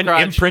It's not his an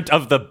crotch. imprint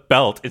of the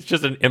belt. It's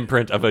just an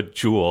imprint of a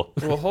jewel.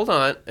 Well, hold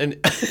on. And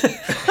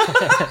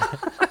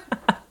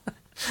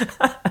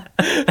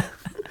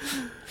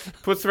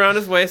puts around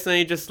his waist, and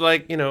he just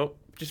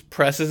just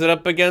presses it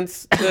up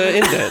against the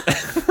indent.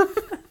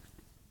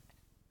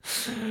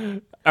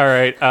 All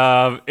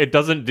right. It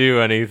doesn't do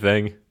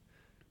anything.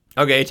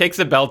 Okay, he takes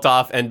the belt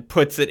off and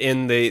puts it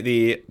in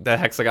the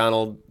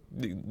hexagonal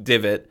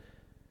divot,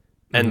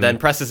 and then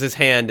presses his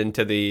hand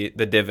into the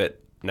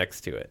divot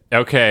next to it.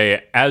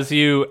 Okay. As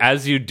you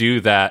do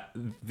that,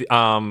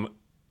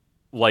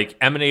 like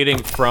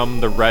emanating from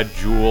the red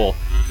jewel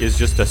is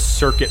just a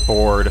circuit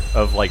board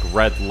of like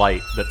red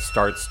light that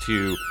starts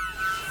to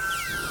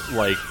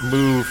like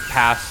move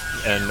past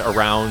and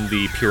around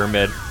the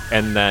pyramid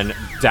and then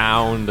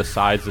down the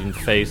sides and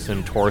face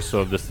and torso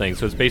of this thing.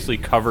 So it's basically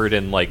covered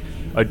in like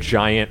a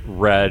giant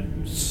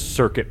red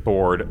circuit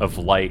board of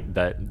light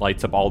that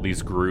lights up all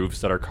these grooves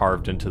that are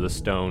carved into the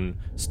stone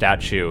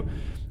statue.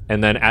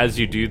 And then as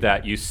you do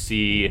that, you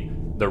see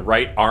the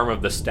right arm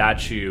of the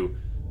statue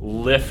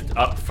lift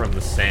up from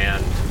the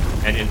sand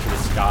and into the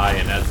sky.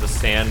 And as the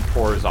sand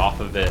pours off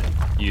of it,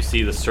 you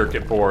see the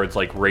circuit boards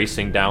like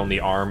racing down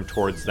the arm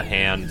towards the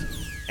hand.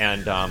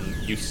 And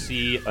you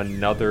see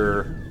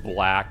another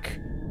black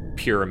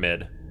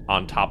pyramid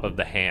on top of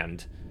the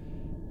hand.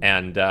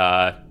 And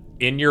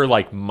in your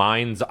like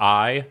mind's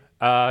eye,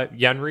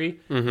 Yenri,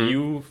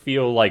 you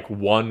feel like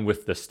one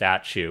with the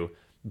statue,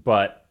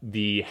 but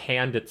the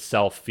hand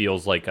itself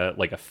feels like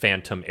a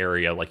phantom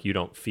area. Like you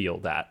don't feel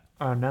that.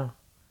 Oh no.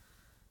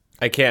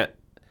 I can't.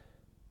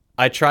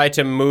 I try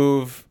to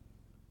move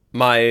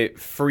my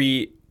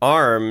free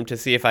arm to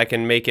see if I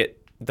can make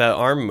the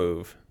arm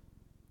move.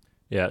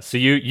 Yeah, so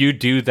you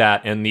do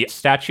that, and the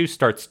statue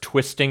starts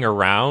twisting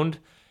around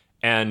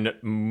and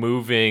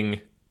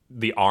moving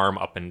the arm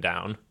up and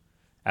down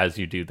as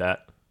you do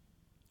that.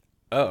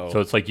 Oh. So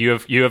it's like you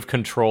have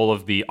control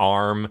of the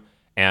arm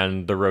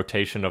and the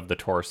rotation of the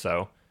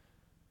torso.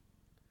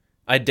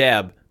 I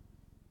dab.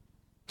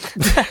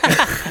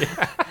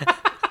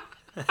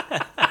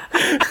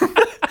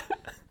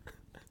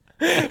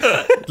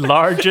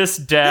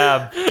 Largest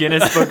dab,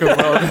 Guinness Book of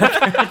World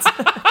Records.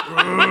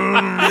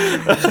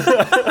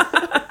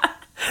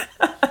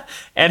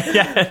 And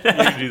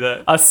yeah, You do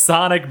that. a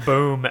sonic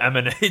boom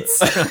emanates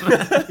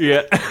from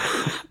Yeah.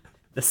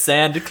 the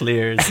sand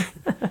clears.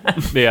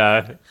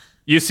 Yeah.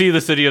 You see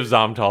the city of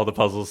Zamtal, the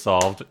puzzle's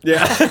solved.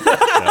 Yeah.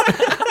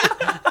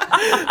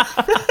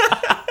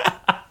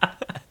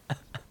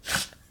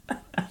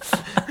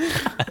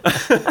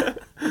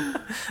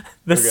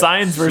 The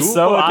signs were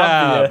so Super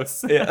dab.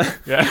 obvious. Yeah.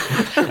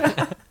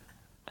 Yeah.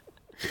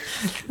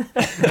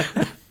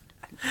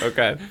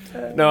 Okay.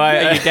 No,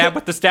 I You dab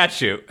with the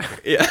statue.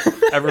 yeah.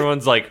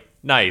 Everyone's like,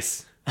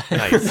 nice.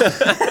 Nice.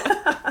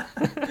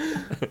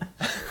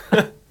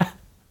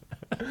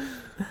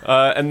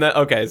 And then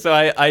okay, so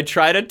I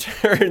try to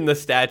turn the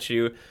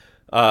statue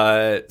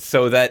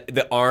so that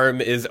the arm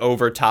is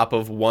over top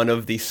of one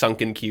of the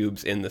sunken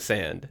cubes in the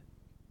sand.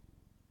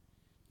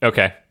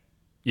 Okay.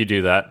 You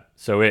do that.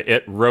 So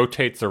it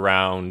rotates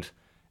around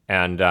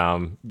and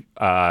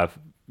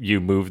you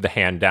move the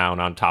hand down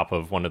on top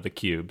of one of the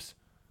cubes.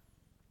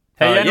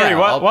 Hey, Henry,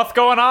 yeah, what's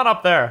going on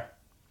up there?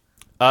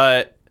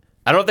 I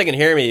don't know if they can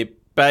hear me,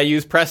 but I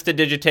use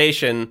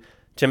prestidigitation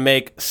to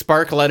make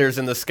spark letters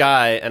in the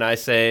sky, and I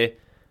say,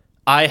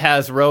 "I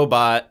has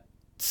robot,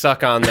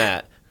 suck on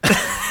that."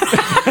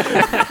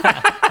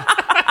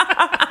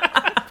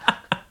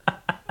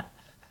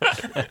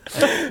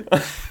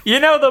 You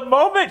know, the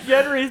moment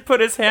Henry put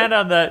his hand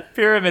on that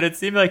pyramid, it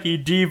seemed like he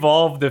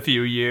devolved a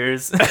few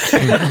years.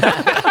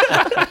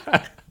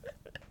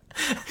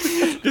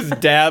 Just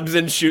dabs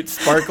and shoots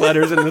spark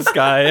letters in the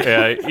sky.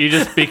 Yeah, you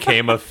just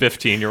became a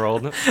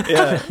 15-year-old.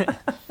 Yeah. I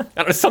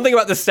don't know, something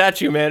about the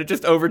statue, man. It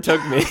just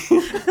overtook me.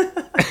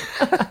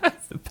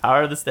 The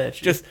power of the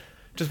statue.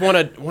 just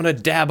want to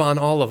dab on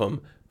all of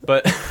them.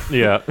 But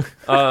Yeah.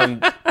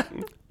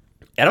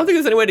 I don't think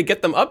there's any way to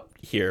get them up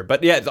here.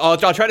 But yeah, I'll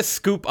try to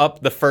scoop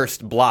up the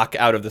first block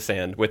out of the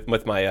sand with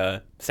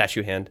my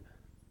statue hand.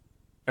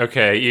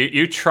 Okay,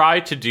 you try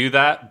to do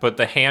that, but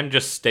the hand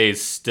just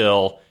stays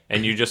still,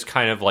 and you just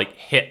kind of like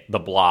hit the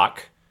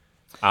block.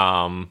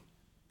 But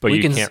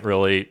you can't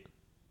really.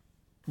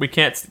 we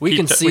can't. We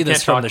can see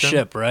this from the ship.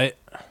 ship, right?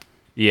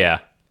 Yeah.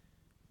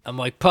 I'm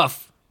like,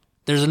 Puff,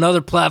 there's another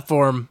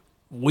platform.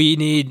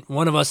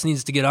 One of us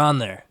needs to get on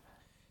there.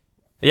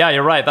 Yeah,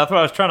 you're right. That's what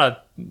I was trying to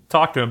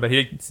talk to him, but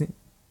I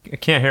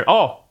can't hear.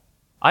 Oh,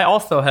 I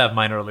also have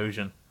minor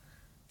illusion.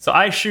 So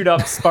I shoot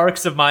up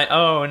sparks of my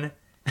own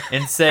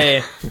and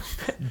say,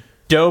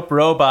 "Dope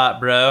robot,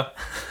 bro."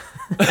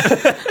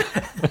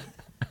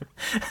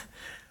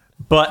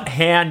 But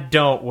hand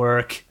don't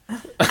work.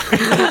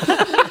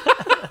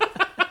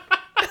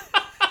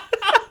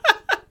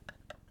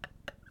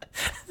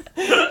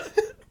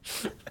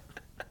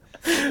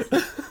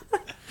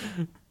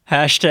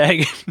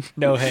 Hashtag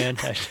no hand.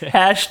 Hashtag.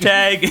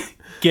 Hashtag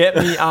get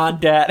me on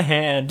that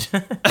hand.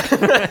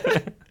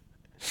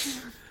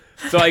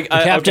 So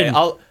Captain-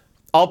 okay,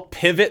 I'll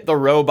pivot the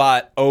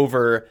robot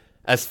over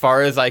as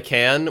far as I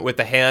can with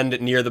the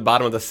hand near the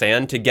bottom of the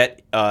sand to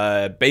get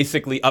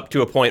basically up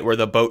to a point where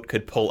the boat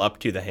could pull up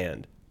to the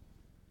hand.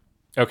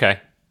 Okay.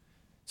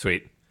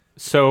 Sweet.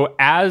 So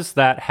as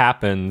that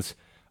happens,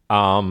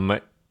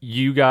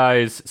 you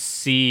guys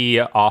see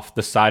off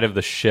the side of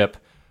the ship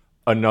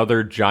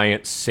another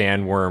giant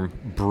sandworm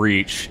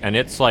breach, and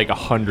it's like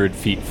 100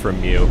 feet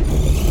from you,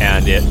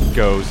 and it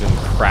goes and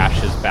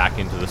crashes back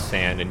into the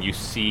sand, and you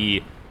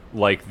see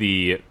like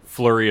the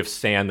flurry of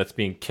sand that's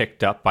being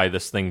kicked up by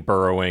this thing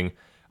burrowing,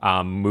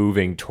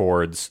 moving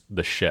towards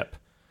the ship.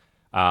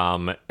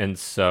 And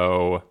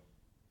so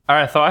All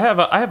right, so I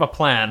have a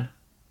plan.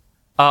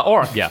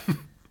 Or yeah.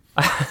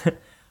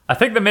 I I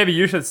think that maybe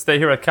you should stay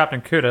here with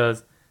Captain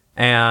Kudos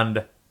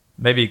and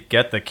maybe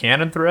get the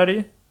cannons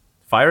ready,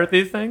 fire at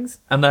these things,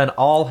 and then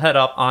I'll head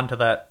up onto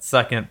that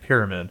second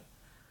pyramid.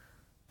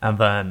 And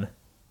then,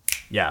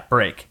 yeah,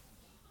 break.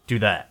 Do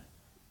that.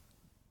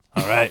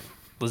 All right,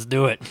 let's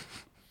do it.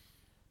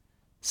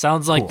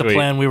 Sounds like the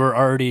plan we were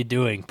already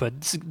doing, but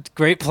it's a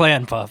great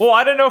plan, Puff. Well,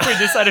 I didn't know if we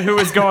decided who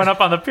was going up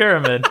on the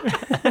pyramid.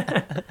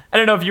 I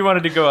didn't know if you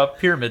wanted to go up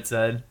pyramid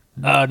side.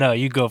 Oh, no,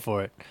 you go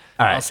for it.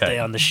 All right, I'll stay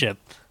on the ship.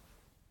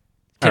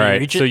 All Can you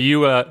right, reach so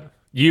it?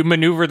 you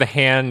maneuver the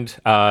hand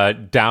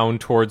down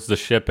towards the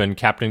ship, and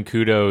Captain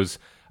Kudos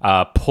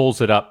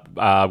pulls it up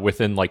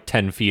within like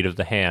 10 feet of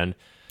the hand.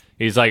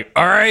 He's like,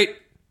 all right,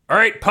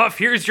 Puff,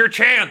 here's your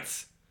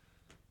chance.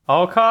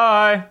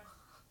 Okay.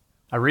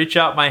 I reach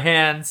out my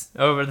hands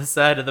over the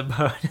side of the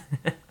boat.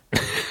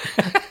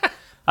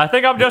 I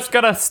think I'm just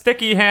going to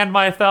sticky hand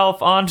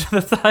myself onto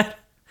the side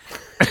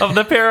of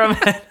the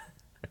pyramid.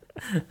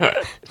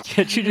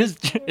 Can't you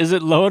just... Is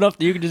it low enough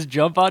that you can just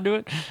jump onto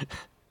it?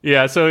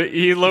 Yeah, so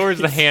he lowers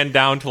the hand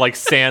down to like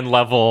sand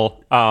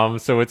level,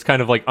 so it's kind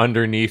of like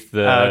underneath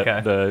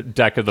the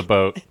deck of the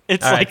boat.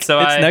 It's All like right, so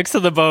it's I- next to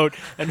the boat,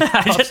 and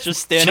Puff's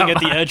just standing at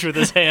the edge with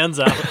his hands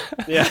out.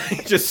 Yeah,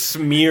 he just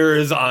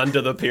smears onto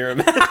the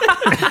pyramid.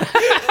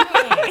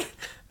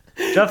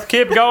 Just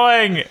keep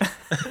going.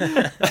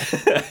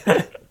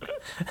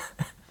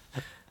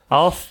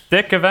 I'll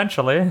stick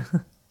eventually.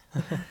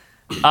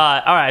 All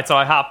right, so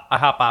I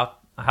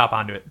hop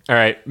onto it. All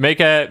right, make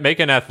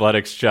an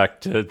athletics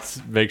check to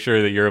make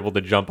sure that you're able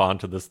to jump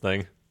onto this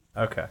thing.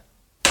 Okay.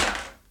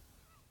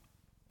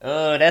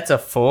 Oh, that's a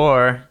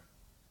 4.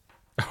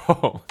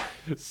 Oh,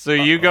 so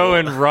you go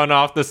and run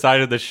off the side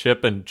of the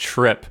ship and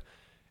trip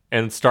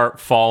and start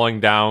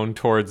falling down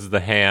towards the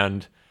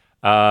hand.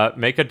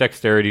 Make a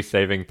dexterity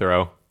saving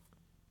throw.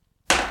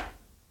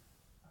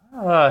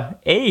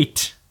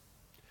 8.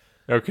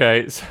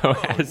 Okay, so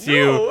as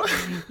you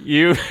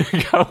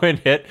go and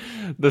hit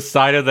the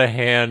side of the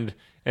hand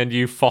and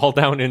you fall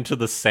down into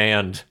the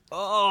sand.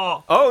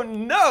 Oh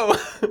no!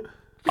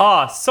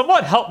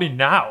 Someone help me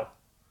now.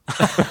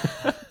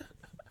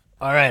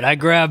 All right, I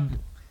grab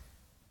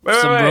Wait,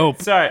 some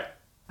rope. Sorry.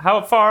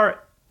 How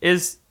far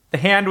is the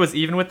hand was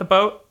even with the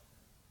boat?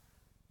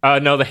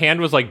 No, the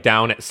hand was like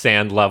down at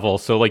sand level,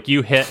 so like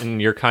you hit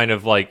and you're kind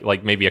of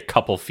like maybe a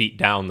couple feet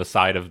down the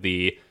side of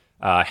the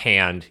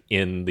hand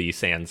in the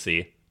sand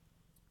sea.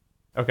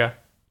 Okay.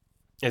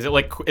 Is it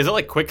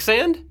like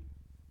quicksand?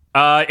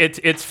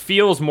 It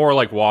feels more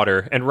like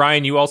water. And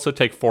Ryan, you also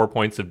take 4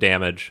 points of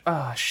damage.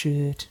 Oh,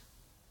 shit.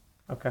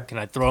 Okay. Can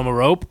I throw him a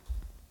rope?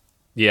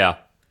 Yeah.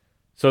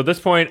 So at this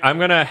point, I'm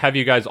gonna have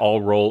you guys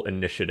all roll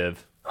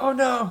initiative. Oh,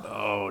 no.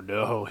 Oh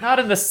no! Not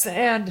in the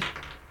sand.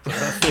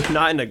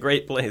 Not in a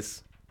great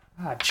place.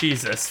 Ah,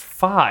 Jesus. I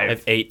 5.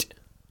 have 8.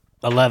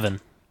 11.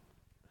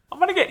 I'm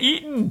going to get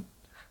eaten.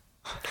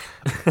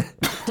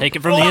 Take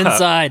it from the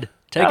inside.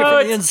 Take it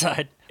from the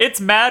inside. It's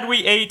mad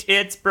we ate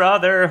its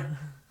brother.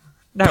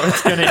 Now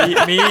it's going to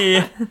eat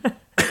me.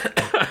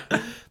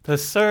 The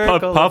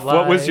circle. Puff, of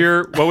what was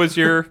life.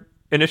 your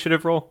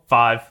initiative roll?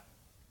 5.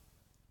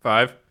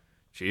 5.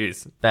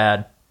 Jeez.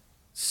 Bad.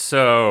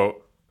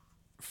 So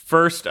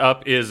first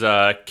up is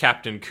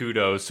Captain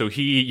Kudos. So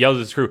he yells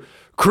at his crew,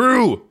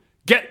 "Crew,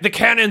 get the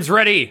cannons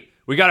ready.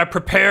 We gotta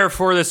prepare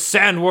for this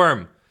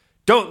sandworm.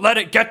 Don't let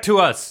it get to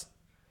us."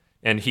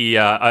 And he,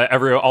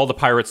 all the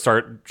pirates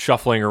start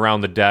shuffling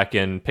around the deck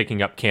and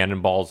picking up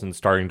cannonballs and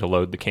starting to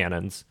load the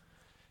cannons.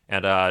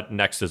 And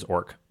next is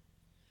Orc.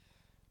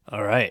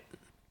 All right.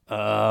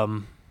 How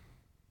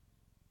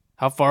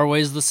far away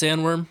is the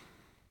sandworm?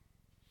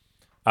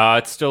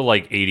 It's still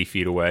like 80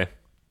 feet away.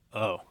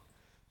 Oh.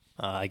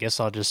 I guess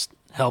I'll just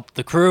help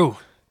the crew.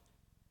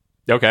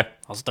 Okay.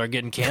 I'll start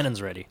getting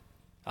cannons ready.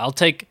 I'll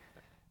take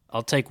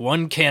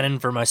one cannon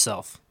for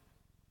myself.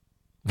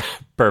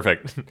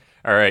 Perfect.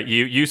 All right.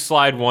 You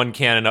slide one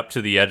cannon up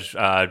to the edge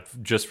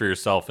just for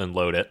yourself and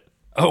load it.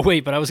 Oh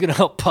wait, but I was gonna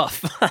help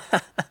Puff.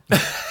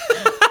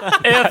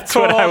 It's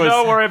cool.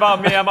 Don't worry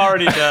about me. I'm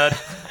already dead.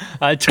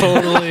 I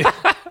totally.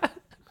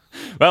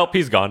 Well,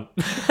 he's gone.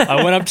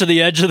 I went up to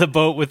the edge of the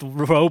boat with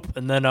rope,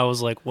 and then I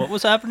was like, "What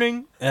was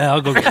happening?" Yeah,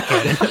 I'll go get the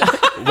cannon.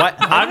 What?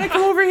 How did I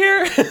come over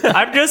here?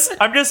 I'm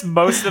just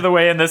most of the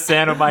way in the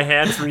sand with my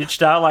hands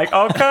reached out like,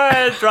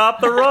 okay,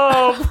 drop the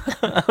rope.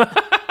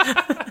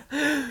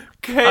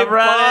 Okay, I'm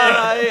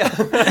ready.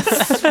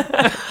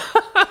 bye.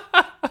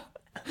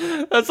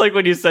 That's like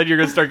when you said you're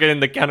going to start getting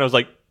the cannon. I was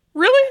like,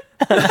 really?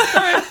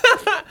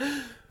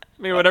 I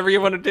mean, whatever you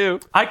want to do.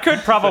 I could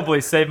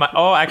probably save my...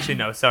 Oh, actually,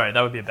 no. Sorry.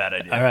 That would be a bad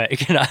idea. All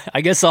right,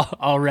 I guess I'll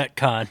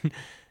retcon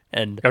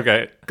and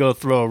Okay. go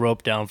throw a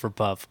rope down for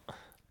Puff.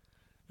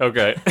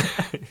 Okay.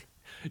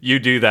 You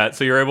do that.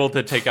 So you're able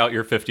to take out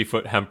your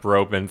 50-foot hemp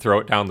rope and throw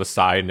it down the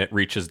side, and it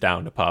reaches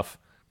down to Puff.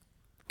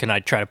 Can I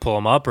try to pull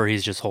him up, or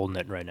he's just holding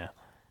it right now?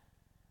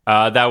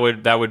 That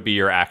would be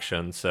your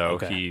action. So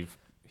Okay.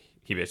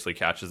 he basically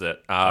catches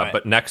it. right.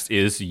 But next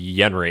is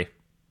Yenri.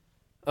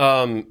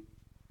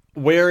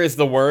 Where is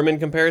the worm in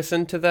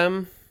comparison to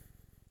them?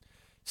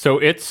 So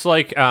it's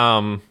like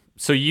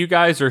So you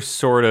guys are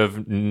sort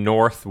of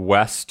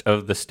northwest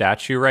of the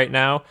statue right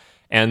now,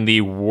 and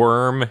the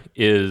worm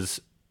is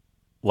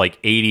like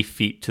 80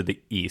 feet to the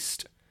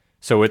east.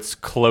 So it's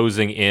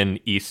closing in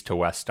east to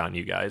west on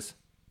you guys.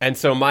 And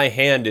so my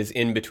hand is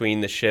in between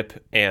the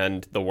ship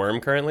and the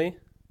worm currently?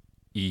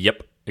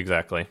 Yep,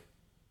 exactly.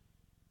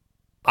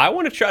 I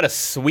want to try to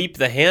sweep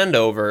the hand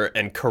over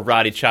and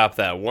karate chop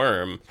that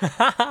worm.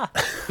 All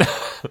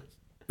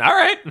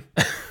right.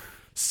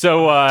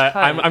 So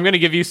I'm going to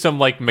give you some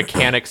like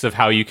mechanics of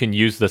how you can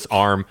use this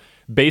arm.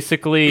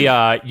 Basically,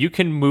 you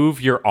can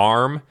move your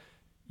arm.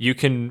 You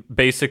can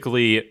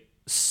basically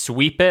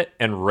sweep it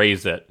and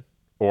raise it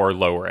or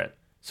lower it.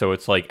 So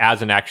it's like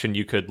as an action,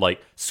 you could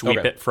like sweep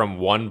it from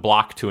one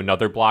block to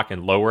another block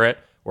and lower it,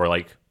 or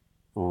like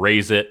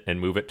raise it and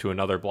move it to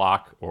another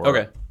block.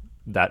 Or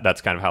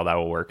that's kind of how that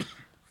will work.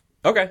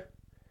 Okay.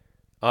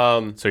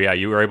 So yeah,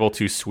 you were able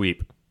to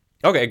sweep.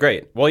 Okay,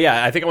 great. Well,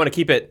 yeah, I think I want to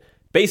keep it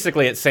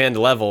basically at sand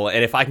level,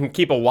 and if I can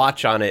keep a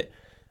watch on it,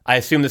 I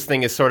assume this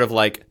thing is sort of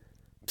like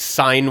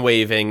sine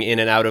waving in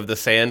and out of the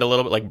sand a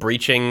little bit, like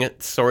breaching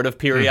sort of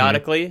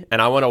periodically,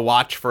 and I want to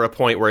watch for a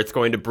point where it's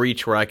going to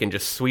breach where I can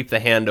just sweep the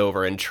hand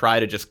over and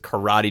try to just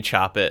karate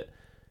chop it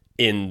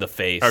in the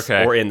face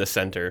or in the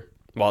center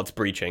while it's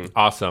breaching.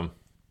 Awesome.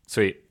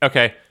 Sweet.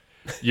 Okay.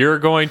 You're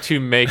going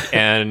to make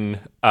an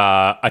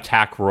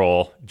attack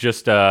roll,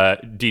 just a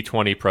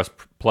D20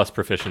 plus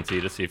proficiency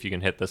to see if you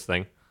can hit this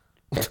thing.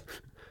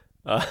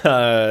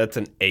 That's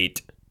an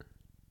 8.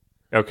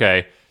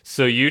 Okay.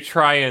 So you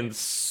try and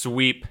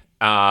sweep,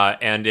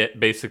 and it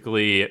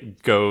basically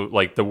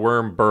like the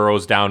worm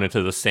burrows down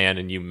into the sand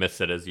and you miss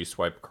it as you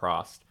swipe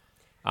across.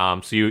 So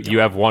you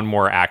have one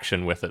more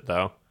action with it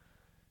though,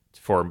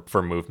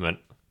 for movement.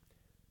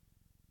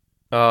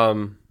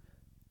 Can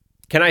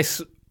I?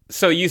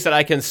 So you said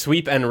I can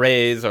sweep and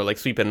raise, or like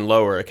sweep and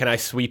lower. Can I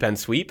sweep and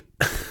sweep?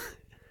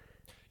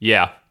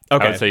 Yeah.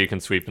 Okay. I would say you can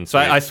sweep and So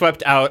sweep. I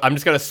swept out. I'm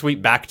just gonna sweep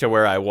back to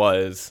where I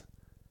was.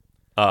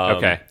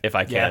 If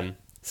I can. Yeah.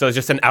 So it's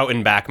just an out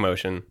and back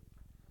motion.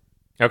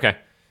 Okay.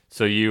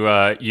 So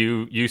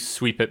you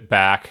sweep it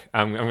back.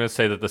 I'm going to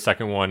say that the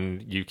second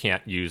one you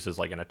can't use as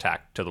like an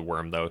attack to the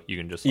worm though. You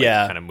can just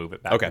kind of move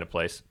it back into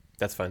place.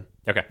 That's fine.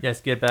 Okay.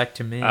 Yes, get back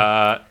to me.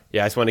 Yeah,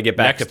 I just want to get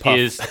back to Puff.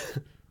 Is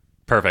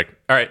perfect.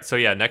 All right. So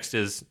yeah, next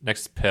is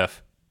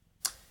Piff.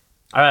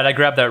 All right, I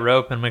grab that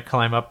rope and I'm going to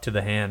climb up to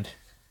the hand.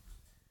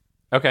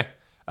 Okay.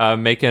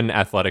 Make an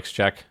athletics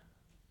check.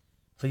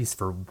 Please,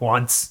 for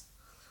once.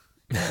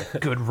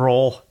 Good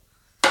roll.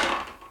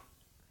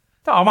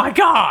 Oh my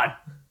god!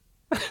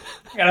 I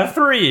got a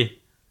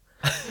 3.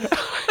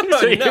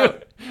 So you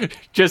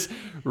just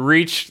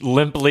reach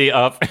limply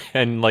up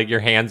and like your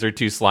hands are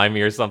too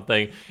slimy or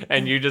something,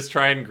 and you just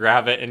try and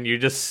grab it and you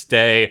just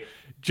stay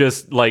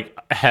just like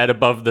head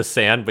above the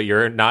sand, but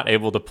you're not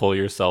able to pull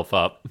yourself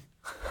up.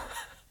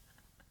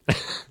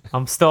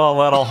 I'm still a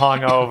little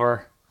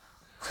hungover.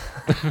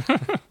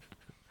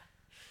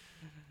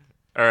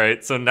 All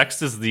right, so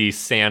next is the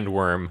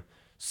sandworm.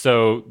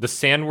 So the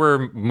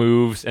sandworm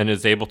moves and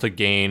is able to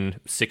gain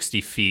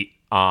 60 feet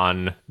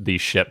on the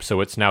ship. So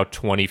it's now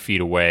 20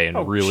 feet away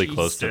and really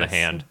close to the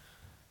hand.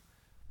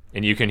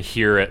 And you can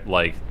hear it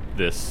like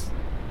this,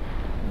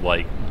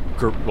 like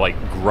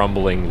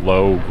grumbling,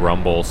 low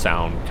grumble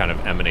sound kind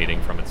of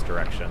emanating from its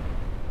direction.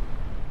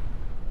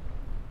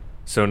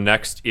 So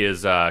next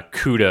is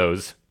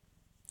Kudos.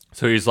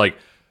 So he's like,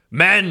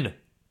 men,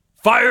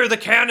 fire the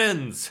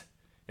cannons!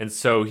 And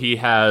so he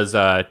has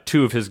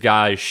 2 of his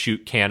guys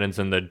shoot cannons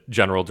in the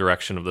general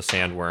direction of the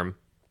sandworm.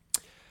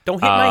 Don't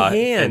hit my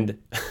hand.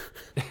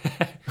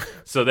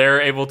 So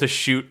they're able to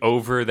shoot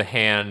over the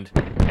hand,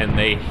 and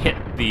they hit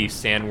the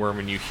sandworm,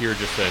 and you hear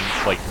just a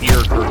like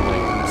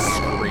ear-curdling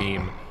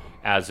scream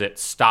as it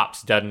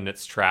stops dead in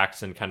its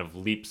tracks and kind of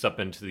leaps up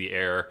into the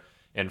air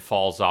and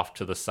falls off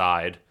to the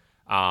side.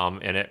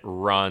 And it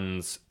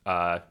runs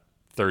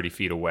 30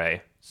 feet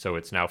away. So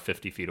it's now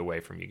 50 feet away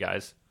from you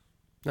guys.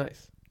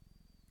 Nice.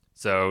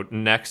 So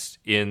next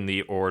in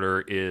the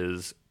order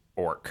is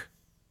Orc.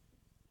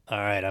 All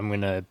right, I'm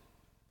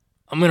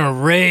gonna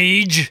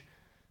rage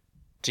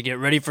to get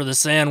ready for the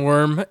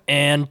sandworm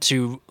and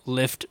to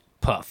lift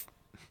Puff.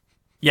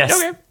 Yes,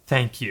 Okay.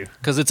 Thank you.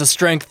 Because it's a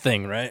strength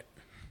thing, right?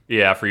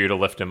 Yeah, for you to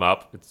lift him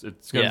up.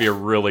 It's going to be a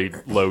really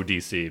low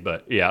DC,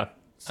 but yeah.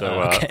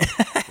 So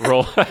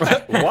roll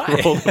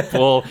to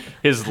pull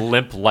his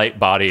limp light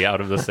body out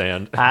of the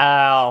sand.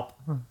 Ow.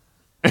 All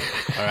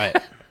right.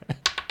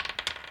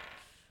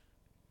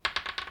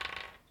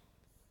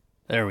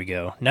 There we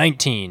go.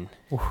 19.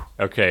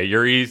 Okay,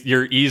 you're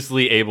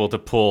easily able to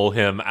pull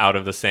him out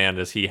of the sand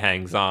as he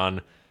hangs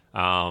on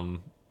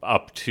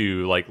up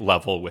to like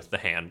level with the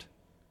hand.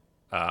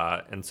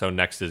 And so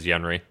next is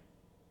Yenri.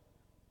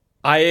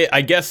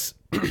 I guess,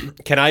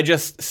 can I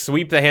just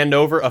sweep the hand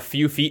over a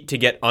few feet to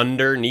get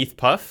underneath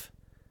Puff?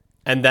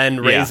 And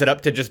then raise it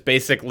up to just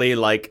basically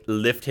like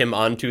lift him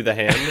onto the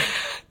hand?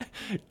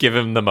 Give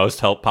him the most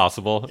help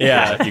possible.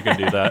 Yeah. You can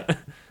do that.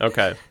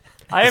 Okay.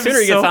 I am sooner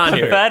he so gets on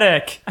here.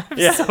 pathetic.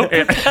 I'm so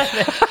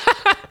pathetic.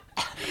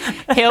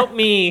 Help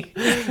me.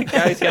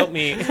 Guys, help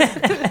me.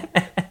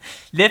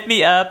 Lift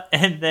me up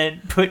and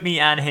then put me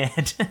on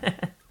hand.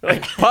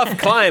 Like, Puff,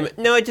 climb.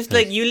 No, just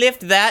like you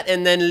lift that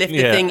and then lift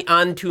the thing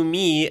onto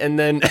me and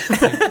then...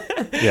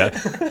 Yeah.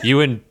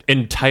 You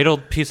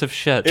entitled piece of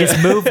shit.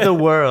 Just move the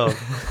world.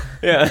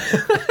 Yeah.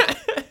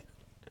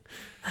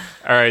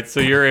 All right, so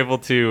you're able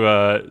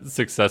to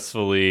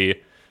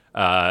successfully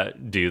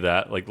do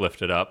that, like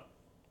lift it up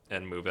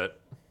and move it.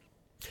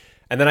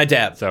 And then I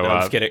dab. So, No, I'm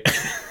just kidding.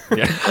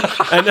 Yeah.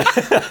 And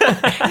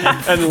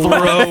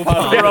throw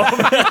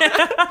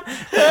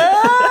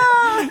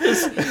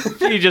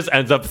He just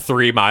ends up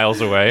 3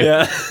 miles away.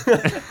 Yeah.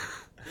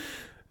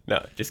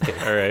 No, just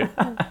kidding. All right.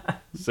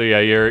 So yeah,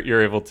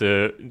 you're able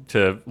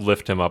to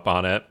lift him up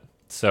on it.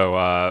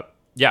 So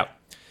yeah,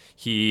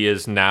 he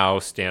is now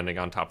standing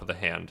on top of the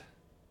hand.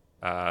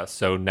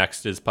 So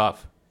next is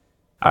Puff.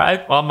 All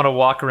right. Well, I'm gonna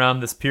walk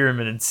around this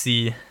pyramid and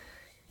see,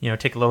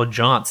 take a little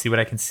jaunt, see what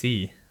I can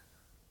see.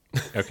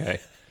 Okay.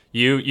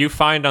 You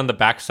find on the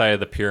back side of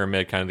the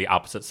pyramid, kind of the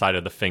opposite side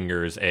of the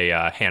fingers,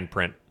 a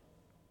handprint.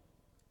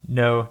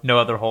 No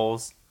other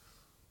holes.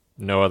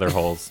 No other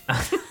holes.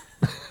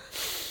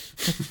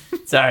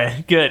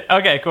 Sorry. Good.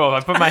 Okay. Cool.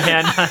 I put my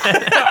hand on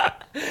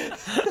it.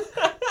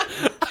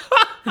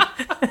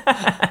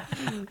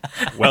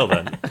 Well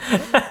then.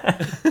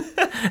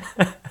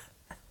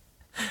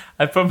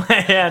 I put my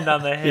hand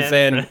on the hand. You're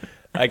saying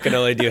I can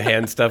only do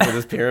hand stuff with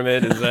this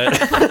pyramid? Is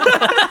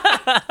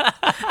that...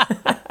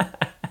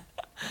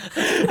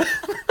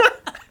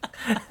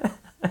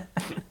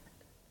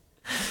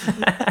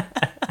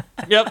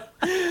 Yep.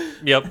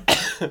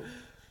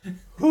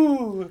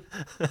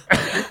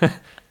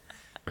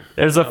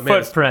 There's a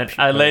footprint.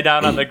 I lay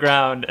down on the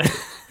ground.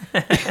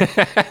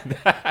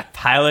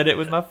 Pilot it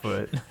with my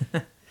foot.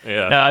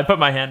 Yeah. No, I put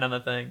my hand on the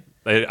thing.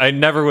 I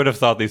never would have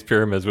thought these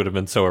pyramids would have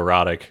been so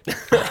erotic.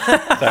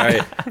 Sorry.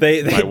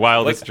 They My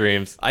wildest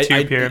dreams.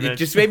 Two pyramids. It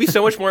just made me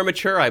so much more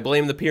mature. I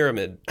blame the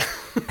pyramid.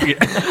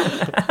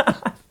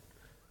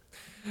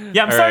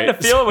 Yeah, I'm All starting right,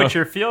 to feel what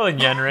you're feeling,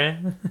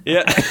 Yenri.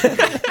 Yeah.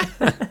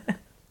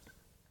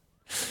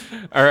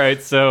 All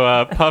right,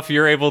 so Puff,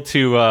 you're able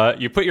to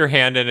you put your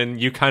hand in, and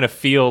you kind of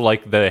feel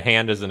like the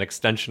hand is an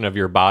extension of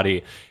your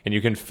body, and you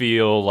can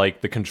feel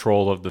like the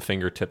control of the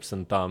fingertips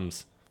and thumb,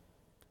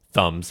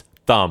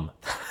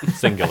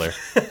 singular.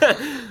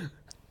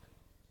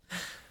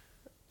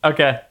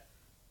 Okay.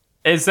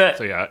 Is it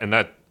So yeah, and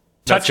that's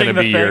touching going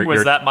the to be thing? your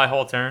Was that my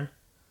whole turn?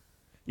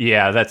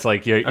 Yeah, that's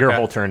like your Okay.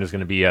 whole turn is going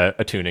to be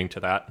attuning to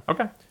that.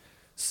 Okay.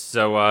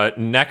 So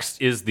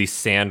next is the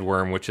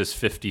sandworm, which is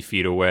 50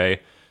 feet away.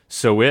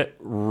 So it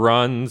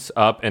runs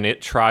up and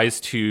it tries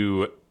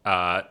to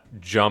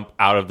jump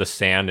out of the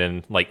sand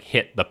and like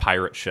hit the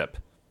pirate ship.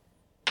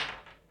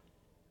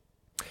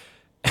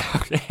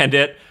 And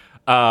it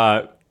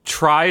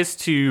tries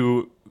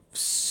to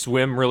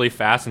swim really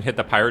fast and hit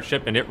the pirate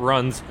ship, and it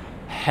runs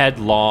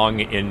headlong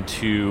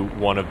into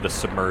one of the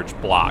submerged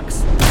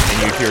blocks.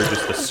 And you hear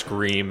just a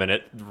scream, and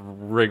it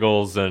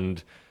wriggles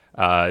and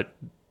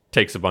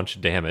takes a bunch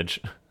of damage.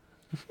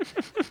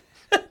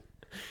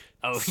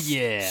 Oh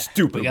yeah,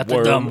 Stupid We got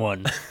worm. the dumb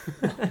one.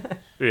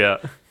 Yeah.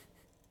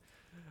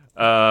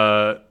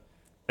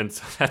 And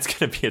so that's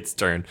going to be its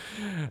turn.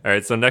 All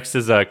right, so next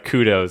is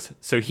Kudos.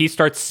 So he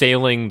starts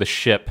sailing the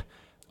ship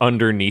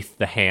underneath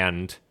the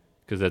hand,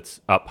 because it's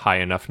up high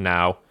enough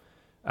now,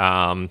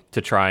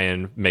 to try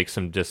and make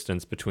some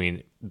distance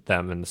between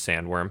them and the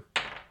sandworm.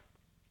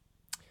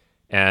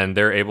 And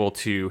they're able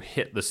to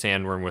hit the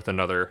sandworm with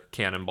another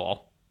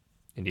cannonball.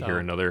 And you hear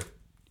another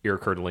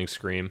ear-curdling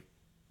scream.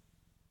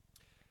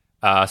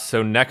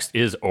 So next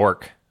is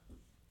Orc.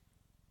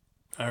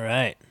 All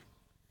right.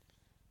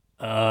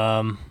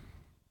 I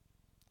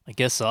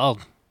guess I'll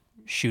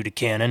shoot a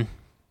cannon.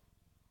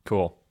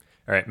 Cool.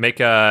 All right, make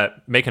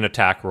an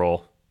attack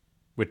roll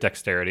with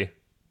dexterity.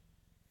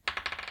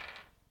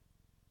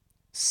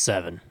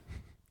 7.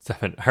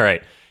 7. All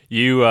right.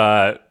 You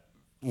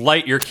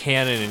light your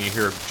cannon and you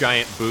hear a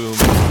giant boom, and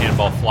the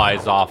cannonball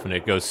flies off and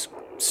it goes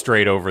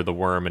straight over the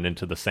worm and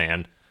into the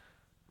sand.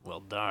 Well,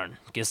 darn.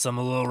 Guess I'm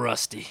a little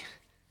rusty.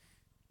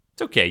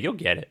 It's okay, you'll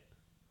get it.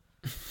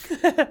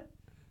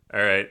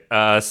 All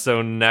right.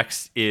 So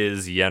next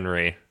is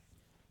Yenri.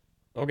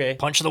 Okay.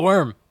 Punch the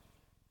worm.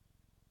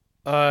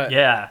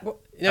 Yeah. Well,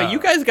 you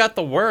guys got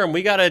the worm.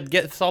 We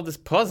gotta solve this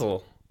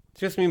puzzle.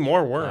 It's just me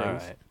more All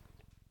worms.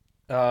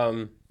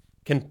 right.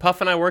 Can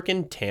Puff and I work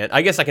in tandem?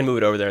 I guess I can move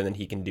it over there and then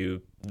he can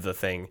do the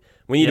thing.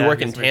 We need to Yeah, work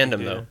I in guess we can tandem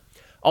do though. that.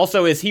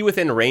 Also, is he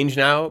within range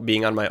now,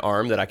 being on my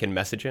arm, that I can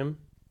message him?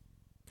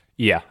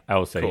 Yeah, I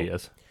will say Cool. he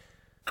is.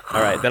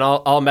 All right, then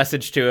I'll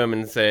message to him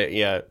and say,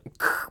 yeah,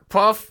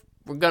 Puff,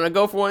 we're gonna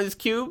go for one of these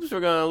cubes. We're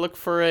gonna look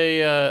for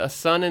a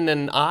sun and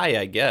an eye,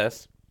 I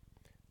guess.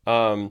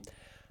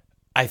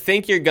 I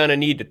think you're gonna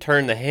need to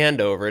turn the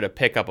hand over to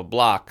pick up a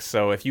block.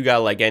 So if you got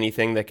like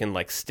anything that can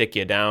like stick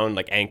you down,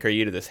 like anchor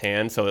you to this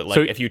hand, so that like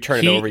So if you turn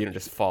it over, you don't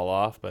just fall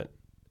off. But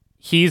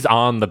He's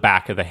on the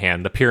back of the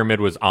hand. The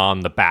pyramid was on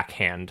the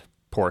backhand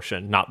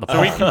portion, not the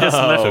So we front. can just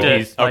lift So it.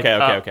 he's- like, okay.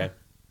 up. Okay.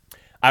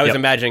 I was Yep.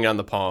 imagining it on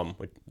the palm.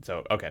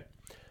 So, okay.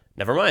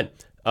 Never mind.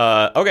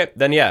 Okay,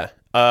 then yeah.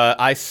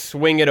 I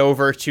swing it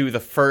over to the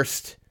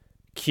first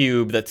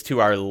cube that's to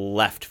our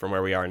left from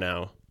where we are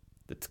now.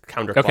 That's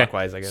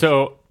counterclockwise, I guess.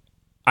 So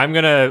I'm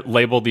going to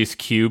label these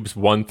cubes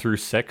 1 through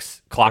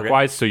 6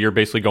 clockwise, so you're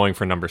basically going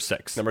for number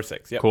 6. Number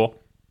 6, yep. Cool.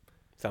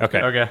 Sounds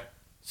Okay. good. Okay.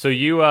 So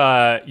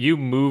you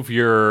move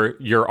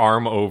your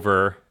arm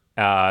over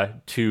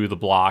to the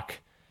block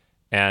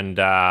and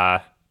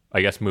I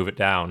guess move it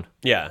down.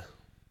 Yeah.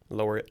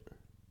 Lower it.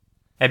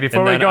 Hey, before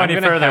And we then go I'm any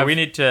gonna further,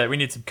 have- we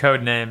need some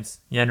code names,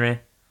 Yenri.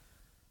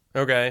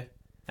 Okay.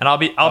 And I'll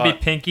be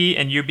Pinky,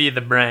 and you be the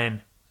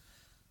brain.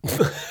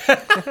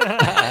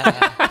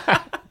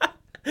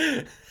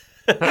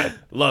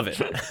 Love it.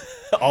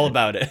 All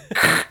about it.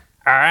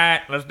 All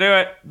right, let's do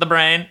it. The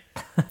brain.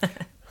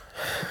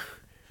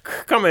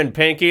 Come in,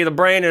 Pinky. The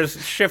brain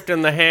is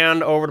shifting the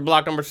hand over to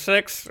block number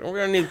 6. We're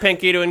going to need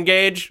Pinky to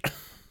engage.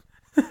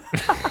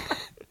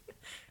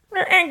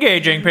 We're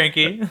engaging,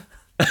 Pinky.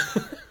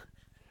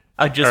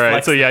 I just All right,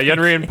 flexed so yeah, the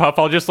Yenri and Puff,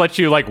 I'll just let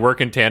you like work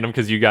in tandem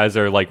because you guys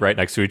are like right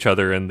next to each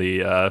other in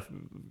the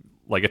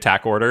like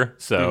attack order.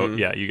 So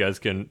yeah, you guys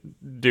can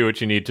do what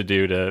you need to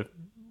do to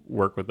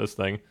work with this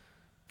thing.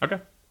 Okay.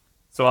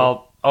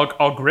 So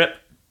I'll grip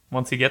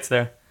once he gets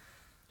there.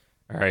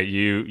 All right,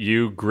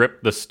 you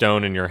grip the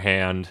stone in your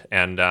hand,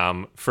 and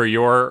for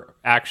your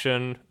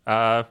action,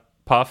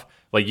 Puff,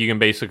 like you can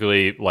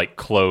basically like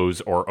close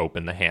or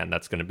open the hand.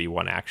 That's going to be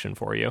one action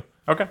for you.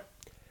 Okay.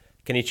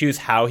 Can he choose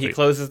how he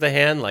closes the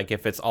hand? Like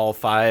if it's all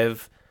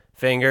 5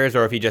 fingers,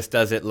 or if he just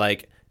does it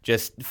like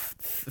just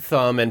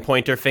thumb and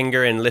pointer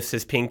finger and lifts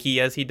his pinky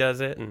as he does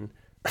it? And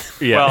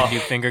Yeah. Well, Do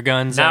finger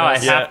guns. now I at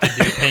us? have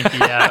to do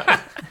Pinky out.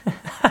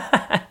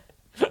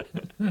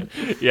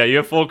 Yeah, you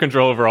have full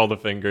control over all the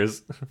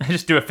fingers. I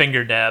just do a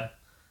finger dab.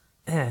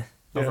 Over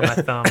my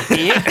thumb.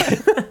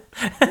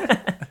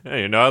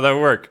 Hey, you know how that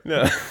work.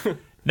 no.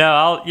 No,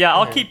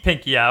 I'll keep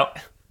Pinky out.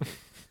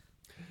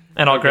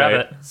 And I'll grab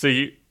it. So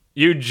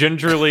you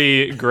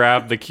gingerly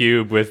grab the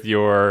cube with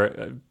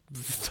your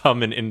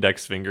thumb and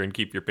index finger and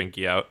keep your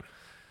pinky out.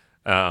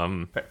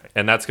 Perfect.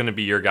 And that's going to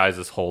be your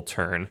guys' whole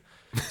turn.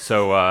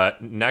 So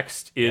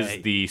next is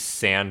Yay. the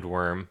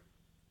sandworm.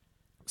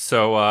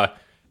 So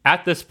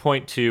at this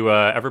point, too,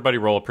 everybody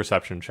roll a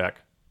perception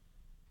check.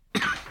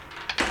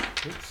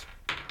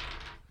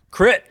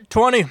 Crit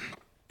 20.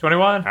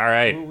 21. All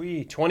right.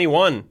 Ooh-wee,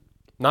 21.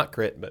 Not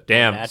crit, but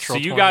Damn. Natural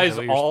So you 20, guys is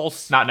that what you're- all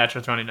Not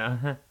natural 20,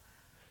 no.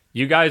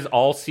 you guys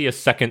all see a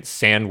second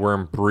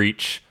sandworm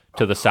breach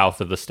to the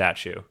south of the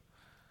statue.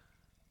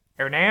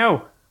 Oh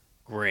no.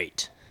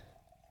 Great.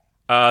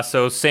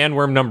 So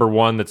sandworm number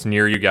 1 that's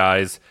near you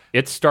guys,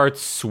 it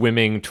starts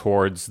swimming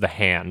towards the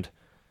hand.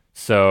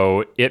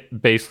 So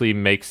it basically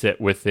makes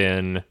it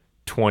within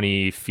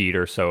 20 feet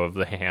or so of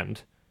the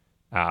hand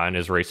and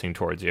is racing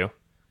towards you.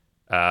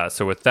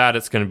 So with that,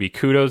 it's going to be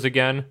Kudos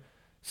again.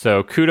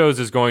 So Kudos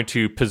is going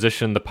to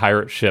position the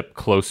pirate ship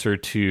closer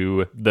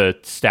to the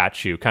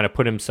statue, kind of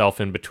put himself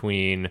in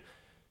between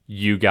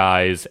you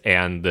guys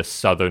and the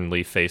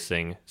southernly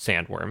facing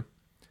sandworm.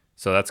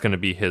 So that's going to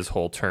be his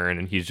whole turn,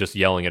 and he's just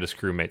yelling at his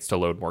crewmates to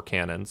load more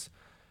cannons.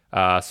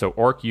 So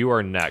Orc, you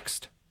are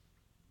next.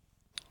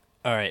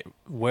 All right.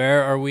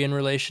 Where are we in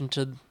relation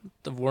to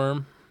the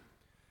worm?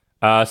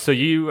 So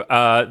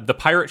the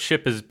pirate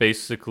ship is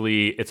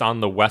basically, it's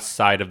on the west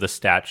side of the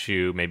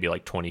statue, maybe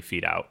like 20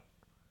 feet out.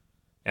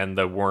 And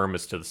the worm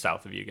is to the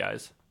south of you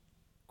guys.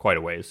 Quite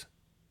a ways.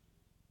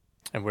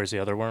 And where's the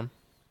other worm?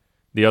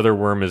 The other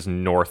worm is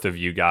north of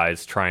you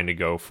guys, trying to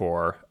go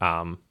for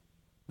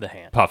The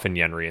hand. Puff and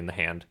Yenri in the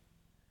hand.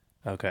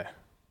 Okay.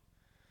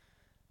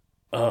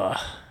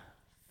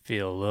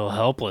 Feel a little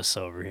helpless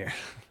over here.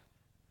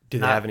 do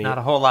they have any Not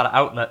a whole lot of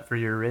outlet for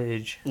your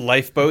rage.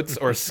 lifeboats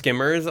or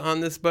skimmers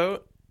on this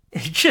boat?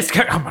 Just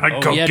go, I'm gonna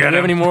Oh go yeah. get Do we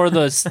have him. any more of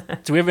the?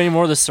 Do we have any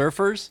more of the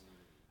surfers?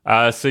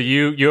 So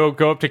you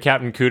go up to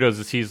Captain Kudos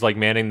as he's like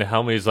manning the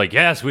helm. He's like,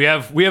 "Yes, we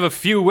have a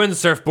few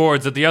windsurf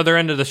boards at the other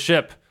end of the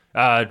ship,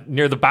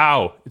 near the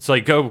bow. It's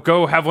like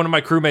go have one of my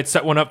crewmates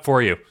set one up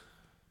for you.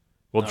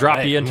 We'll drop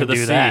right, you I'm into the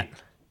gonna do sea." that.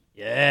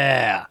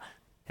 Yeah.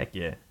 Heck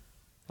yeah.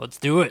 Let's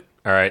do it.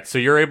 All right, so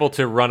you're able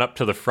to run up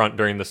to the front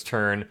during this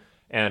turn,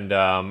 and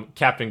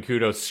Captain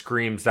Kudos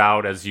screams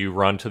out as you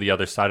run to the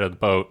other side of the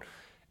boat,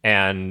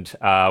 and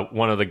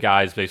one of the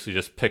guys basically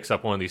just picks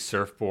up one of these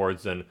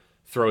surfboards and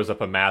throws up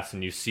a mast,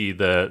 and you see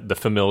the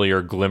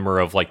familiar glimmer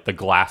of like the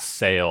glass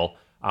sail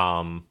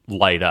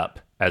light up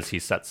as he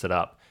sets it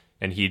up,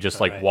 and he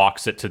just like right.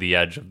 walks it to the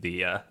edge of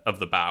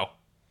the bow.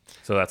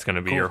 So that's going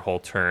to be your whole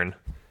turn.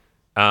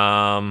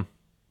 And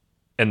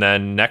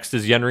then next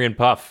is Yenri and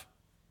Puff.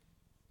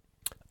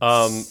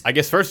 I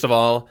guess first of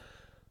all,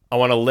 I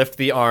want to lift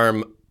the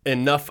arm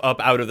enough up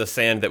out of the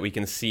sand that we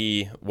can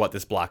see what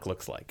this block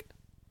looks like.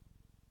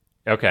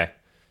 Okay.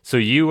 So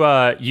you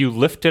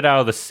lift it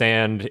out of the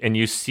sand and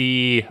you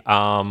see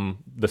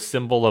the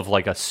symbol of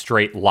like a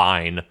straight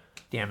line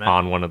Damn it.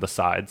 on one of the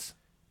sides.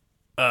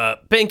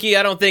 Pinky,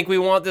 I don't think we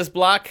want this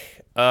block.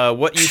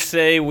 What you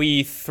say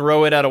we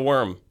throw it at a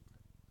worm?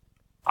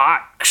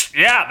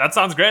 Yeah, that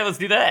sounds great. Let's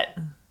do that.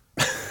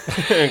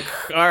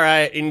 All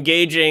right,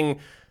 engaging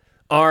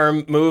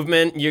arm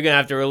movement. You're gonna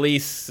have to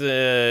release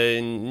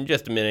in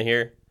just a minute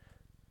here,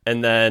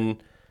 and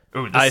then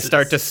Ooh, I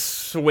start to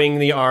swing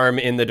the arm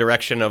in the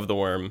direction of the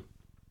worm.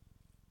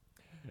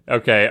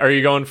 Okay, are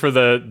you going for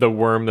the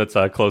worm that's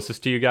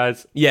closest to you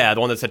guys? Yeah, the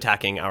one that's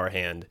attacking our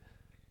hand.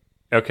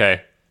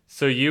 Okay,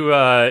 so you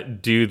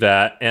do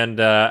that, and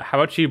how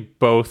about you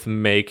both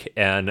make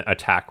an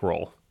attack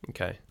roll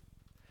Okay.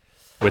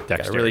 with I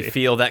dexterity? really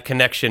feel that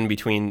connection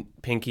between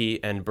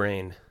pinky and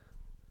brain.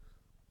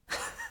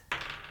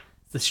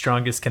 the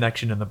strongest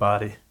connection in the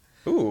body.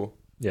 Ooh,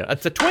 Yeah.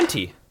 that's a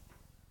 20.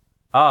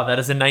 Oh, that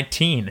is a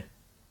 19.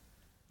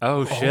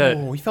 Oh shit!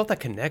 Oh, we felt that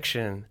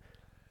connection.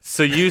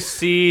 So you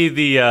see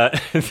the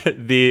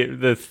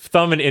the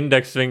thumb and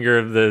index finger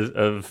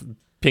of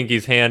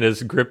Pinky's hand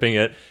is gripping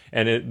it,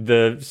 and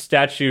the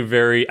statue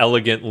very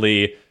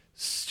elegantly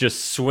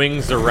just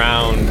swings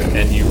around,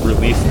 and you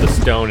release the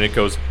stone, and it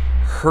goes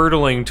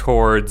hurtling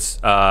towards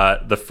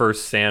the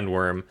first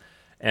sandworm,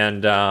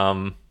 and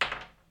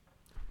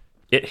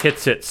it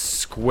hits it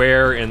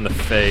square in the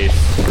face,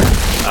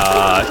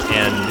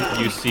 and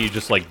you see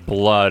just like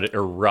blood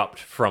erupt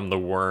from the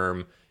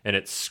worm, and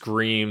it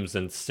screams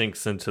and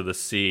sinks into the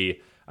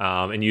sea,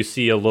 and you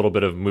see a little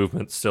bit of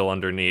movement still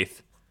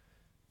underneath.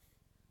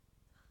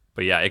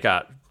 But yeah, it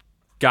got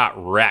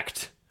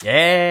wrecked.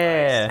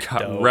 Yeah.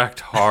 Got wrecked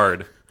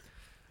hard.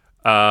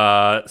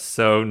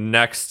 So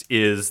next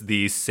is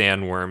the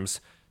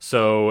sandworms.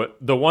 So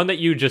the one that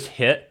you just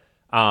hit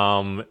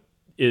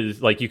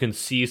is like you can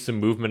see some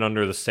movement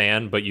under the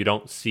sand, but you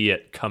don't see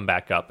it come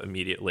back up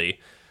immediately.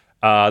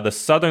 The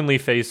southerly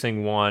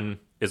facing one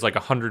is like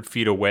 100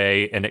 feet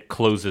away, and it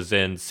closes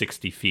in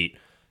 60 feet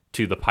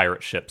to the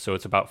pirate ship. So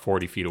it's about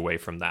 40 feet away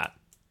from that.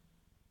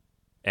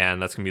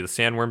 And that's going to be the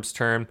sandworm's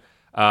turn.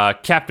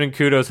 Captain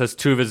Kudos has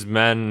two of his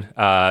men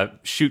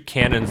shoot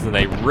cannons, and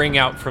they ring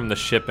out from the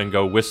ship and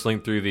go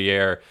whistling through the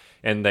air,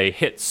 and they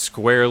hit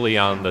squarely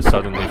on the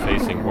southerly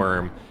facing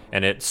worm,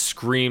 and it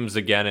screams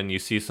again, and you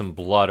see some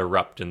blood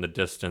erupt in the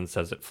distance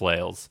as it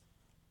flails.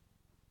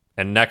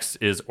 And next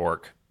is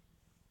Orc.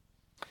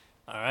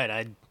 All right,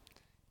 I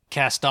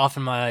cast off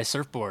in my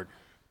surfboard.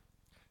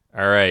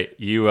 All right,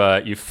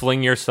 you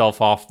fling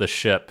yourself off the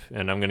ship,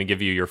 and I'm going to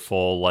give you your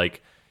full,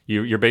 like,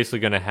 you're basically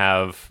going to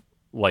have,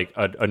 like,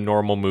 a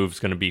normal move's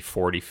going to be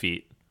 40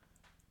 feet.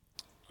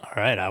 All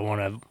right, I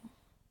want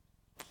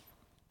to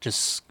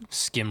just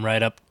skim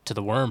right up to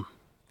the worm.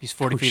 He's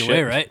 40 feet away,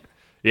 shit. right?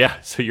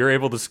 Yeah, so you're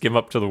able to skim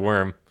up to the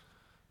worm.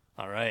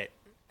 All right,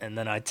 and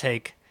then I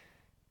take.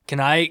 Can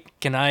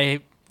I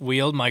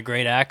wield my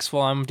great axe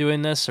while I'm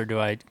doing this, or do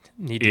I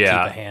need to keep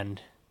a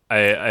hand?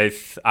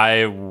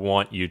 I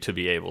want you to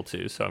be able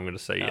to, so I'm going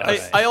to say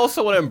yes. I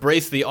also want to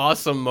embrace the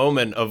awesome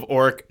moment of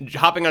Orc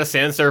hopping on a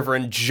sand surfer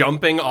and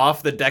jumping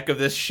off the deck of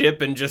this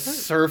ship and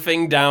just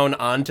surfing down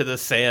onto the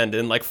sand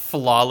and like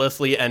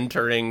flawlessly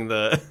entering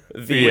the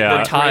tide. Great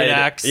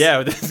axe. Yeah,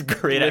 with this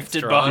great axe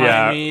Lifted drawn.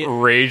 behind me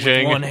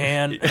raging. with one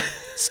hand.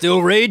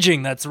 Still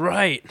raging, that's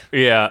right.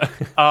 Yeah.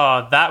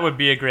 Oh, that would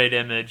be a great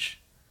image.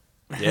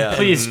 Yeah.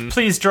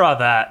 Please draw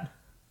that.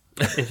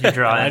 If you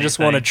draw I just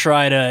want to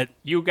try to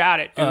You got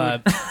it,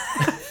 dude.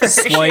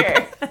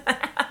 swipe.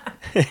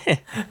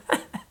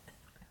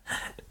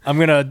 I'm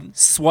gonna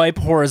swipe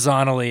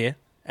horizontally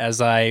as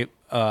I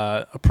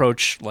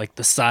approach like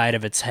the side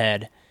of its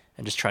head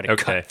and just try to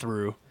cut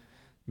through.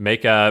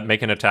 Make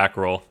an attack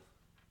roll.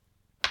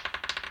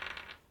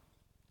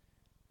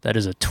 That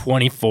is a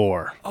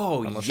 24.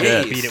 Oh, Unless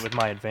yes. I beat it with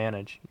my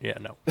advantage. Yeah,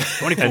 no.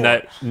 24. And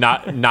that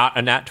not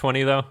a nat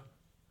 20 though?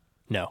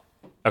 No.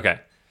 Okay.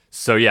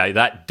 So yeah,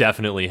 that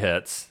definitely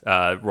hits.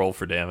 Roll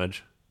for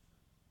damage.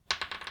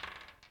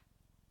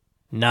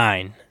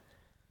 9.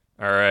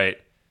 All right.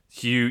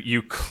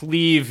 You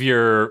cleave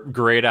your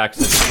great axe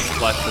into the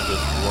flesh of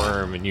this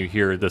worm, and you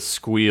hear the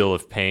squeal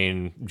of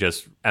pain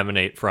just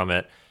emanate from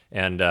it.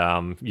 And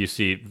you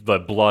see the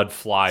blood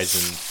flies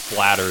and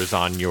splatters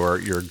on your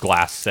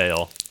glass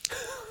sail.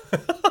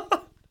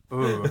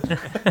 Ooh.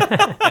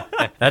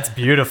 That's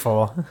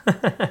beautiful.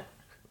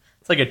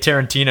 It's like a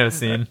Tarantino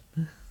scene.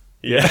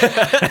 Yeah.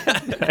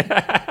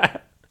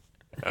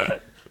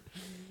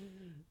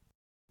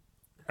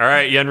 All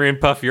right, Yenri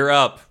and Puff, you're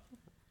up.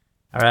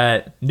 All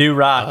right, new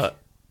rock.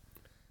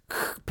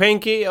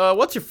 Pinky,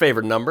 what's your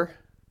favorite number?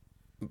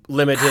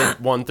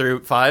 Limited 1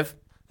 through 5.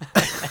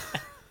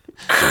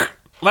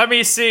 Let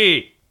me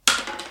see.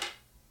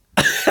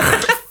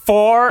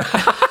 4.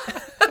 4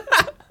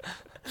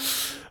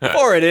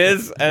 it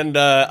is, and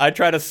I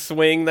try to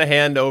swing the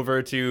hand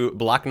over to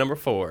block number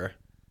 4.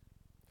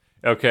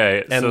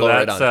 Okay, And so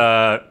lower it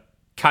that's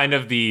kind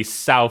of the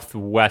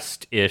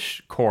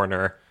southwest-ish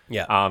corner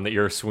that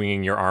you're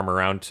swinging your arm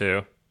around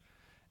to.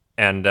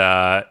 And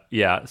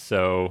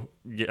so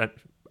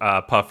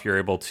Puff, you're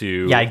able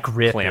to I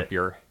grip clamp it.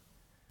 your...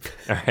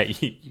 All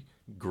right, you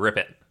grip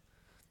it.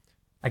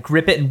 I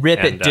grip it and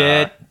rip it,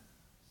 dude.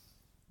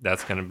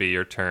 That's going to be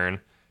your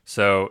turn.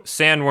 So,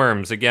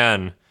 sandworms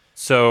again.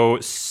 So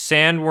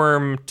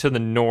Sandworm to the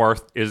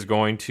north is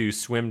going to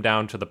swim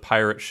down to the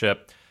pirate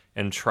ship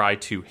and try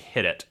to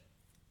hit it.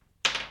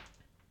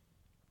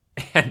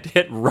 And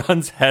it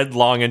runs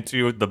headlong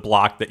into the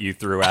block that you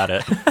threw at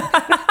it.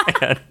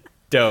 And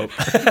Dope.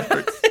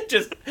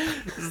 just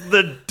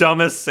the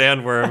dumbest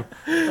sandworm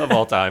of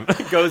all time.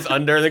 Goes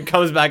under and then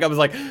comes back up, is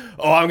like,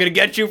 oh, I'm gonna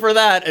get you for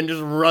that, and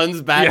just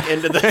runs back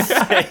into the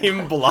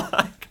same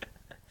block.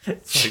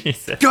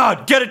 Jesus.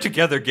 God, get it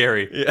together,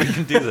 Gary. We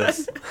can do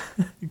this.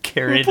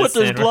 Carry Put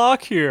the this sandworm.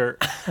 block here.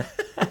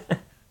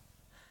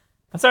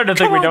 I'm starting to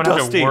think Come we on, don't have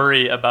Dusty. to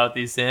worry about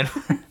these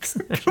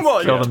sandworms. Come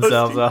on, Kill Dusty.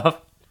 themselves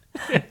off.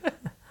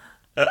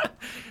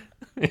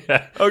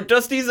 Yeah. Oh,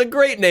 Dusty's a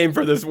great name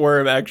for this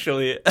worm,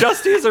 actually.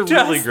 Dusty is a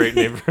really great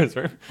name for his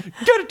worm.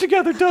 Get it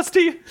together,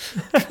 Dusty.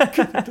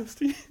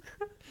 Dusty.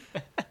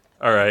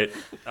 All right.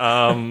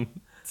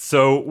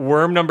 So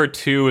worm number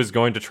 2 is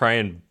going to try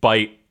and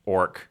bite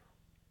Orc.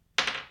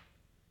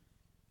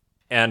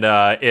 And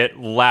it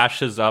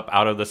lashes up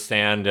out of the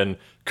sand and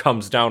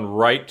comes down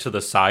right to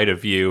the side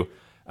of you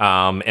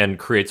and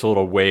creates a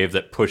little wave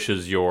that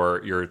pushes your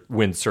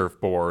windsurf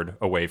board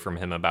away from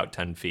him about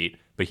 10 feet,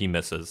 but he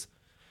misses.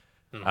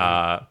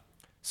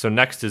 So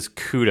next is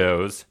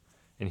Kudos,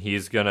 and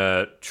he's going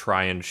to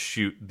try and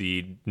shoot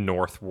the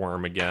north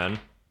worm again.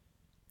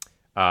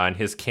 And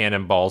his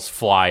cannonballs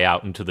fly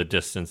out into the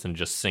distance and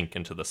just sink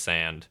into the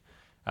sand.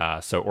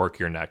 So Orc,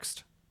 you're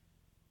next.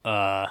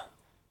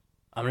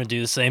 I'm gonna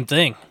do the same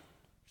thing.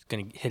 Just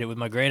gonna hit it with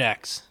my great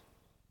axe.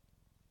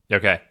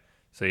 Okay.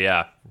 So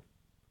yeah,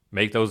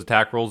 make those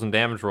attack rolls and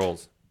damage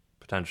rolls,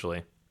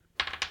 potentially.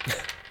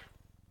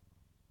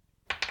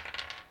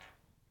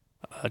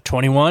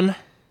 21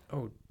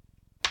 Oh,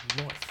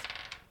 north.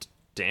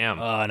 Damn.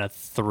 and a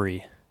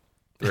 3.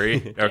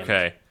 3?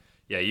 Okay.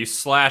 Yeah, you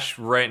slash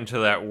right into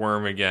that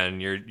worm again.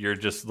 You're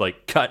just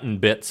like cutting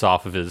bits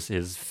off of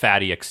his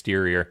fatty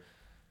exterior.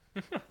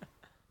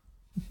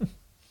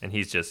 And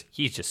he's just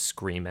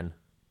screaming.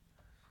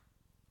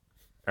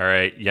 All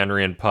right,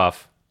 Yenri and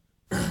Puff.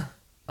 I'm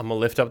gonna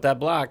lift up that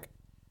block.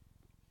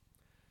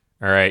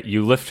 All right,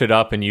 you lift it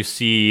up and you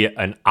see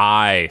an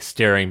eye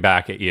staring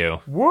back at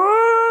you.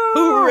 Whoa!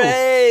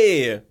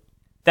 Hooray!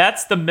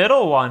 That's the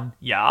middle one.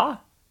 Yeah?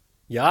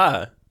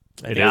 Yeah.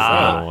 It is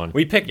Yeah. another one.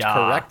 We picked Yeah.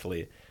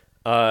 correctly.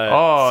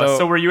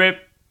 So were you able...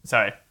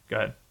 Sorry, go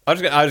ahead.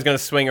 I was gonna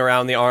swing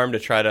around the arm to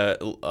try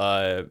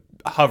to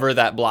hover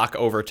that block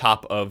over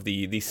top of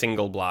the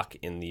single block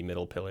in the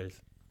middle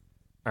pillars.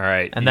 All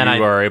right, And then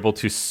you are able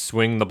to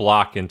swing the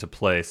block into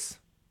place.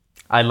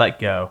 I let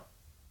go.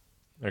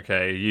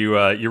 Okay, you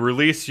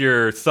release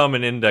your thumb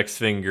and index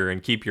finger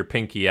and keep your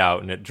pinky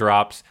out, and it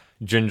drops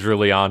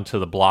gingerly onto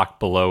the block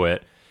below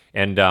it.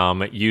 And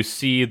you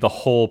see the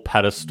whole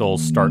pedestal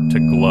start to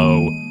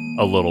glow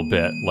a little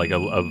bit, like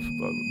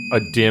a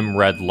dim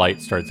red light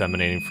starts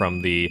emanating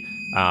from the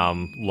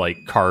like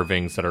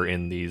carvings that are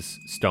in these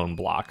stone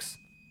blocks.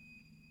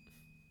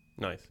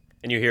 Nice.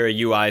 And you hear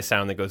a UI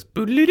sound that goes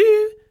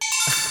boodly-doo.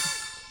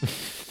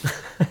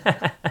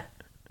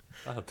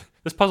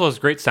 This puzzle has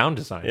great sound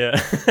design.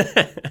 Yeah.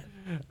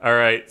 All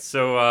right,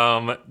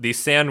 so the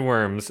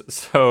sandworms.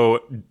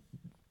 So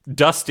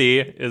Dusty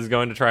is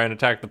going to try and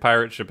attack the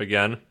pirate ship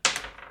again.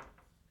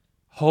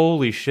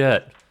 Holy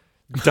shit.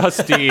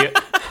 Dusty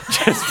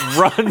just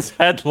runs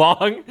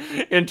headlong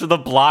into the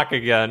block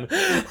again.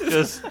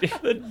 Just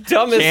The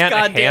dumbest can't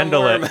goddamn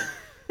handle worm.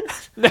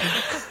 it.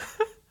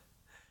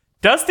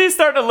 Dusty's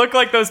starting to look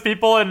like those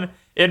people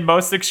in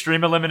Most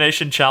Extreme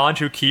Elimination Challenge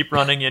who keep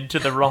running into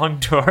the wrong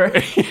door.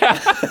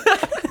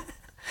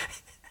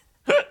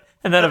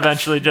 And then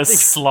eventually just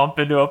slump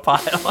into a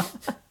pile.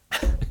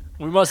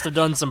 We must have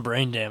done some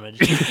brain damage.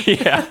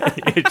 Yeah,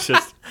 it's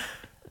just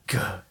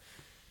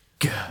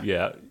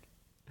yeah.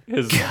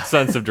 His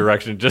sense of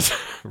direction just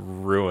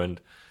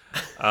ruined.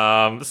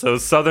 So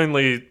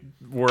Southernly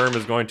Worm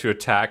is going to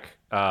attack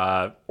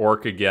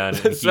Orc again.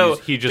 And So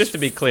he just to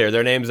be clear,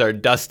 their names are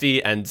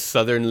Dusty and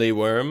Southernly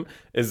Worm.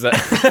 Is that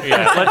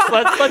yeah.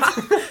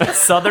 Let's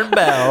Southern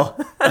Belle.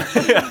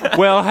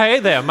 well, hey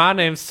there. My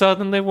name's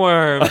Southernly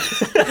Worm.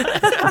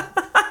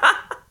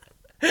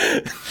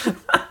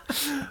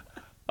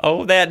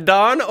 oh, that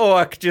darn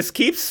orc just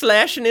keeps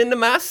slashing into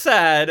my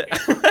side.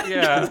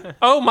 Yeah.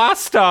 Oh, my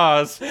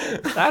stars.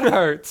 That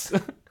hurts.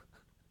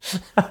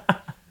 All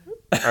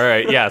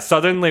right. Yeah.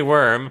 Southernly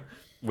Worm,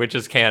 which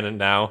is canon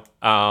now,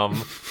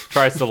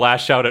 tries to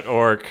lash out at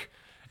Orc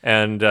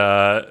and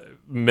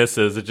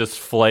misses. It just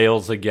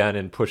flails again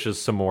and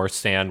pushes some more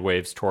sand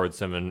waves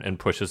towards him and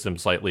pushes him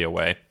slightly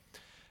away.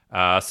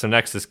 So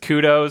next is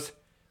Kudos,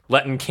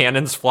 letting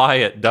cannons fly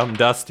at dumb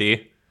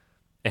Dusty.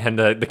 And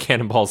the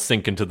cannonballs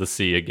sink into the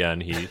sea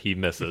again. He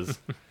misses.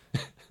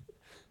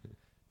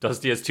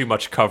 Dusty has too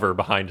much cover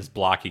behind his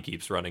block he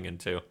keeps running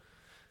into.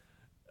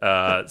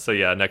 So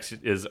yeah, next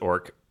is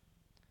Orc.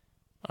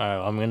 All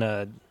right, I'm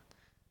gonna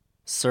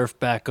surf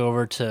back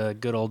over to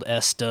good old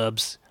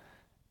S-Dubs,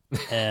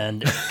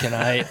 and can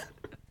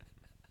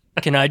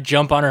I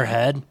jump on her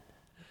head?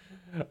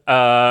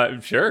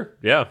 Sure,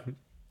 yeah.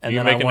 And You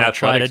then can I make an wanna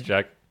try athletics to-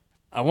 check.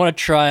 I want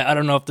to try. I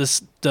don't know if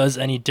this does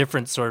any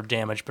different sort of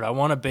damage, but I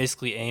want to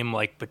basically aim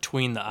like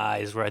between the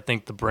eyes where I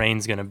think the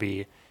brain's going to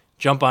be.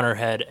 Jump on her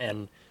head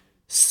and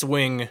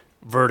swing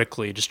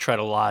vertically. Just try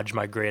to lodge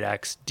my great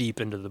axe deep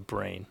into the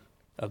brain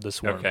of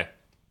this worm. Okay,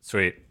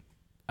 sweet.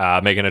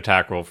 Make an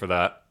attack roll for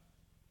that.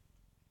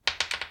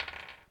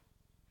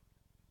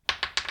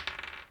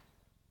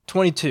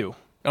 22.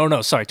 Oh,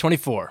 no, sorry,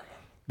 24.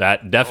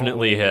 That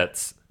definitely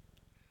hits.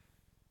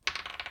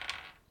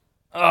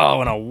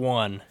 Oh, and a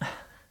 1.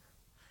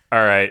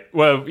 All right.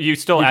 Well, you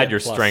still add get your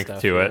plus strength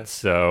stuff, to yeah. it,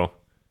 so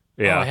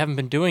Oh, yeah. I haven't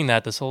been doing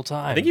that this whole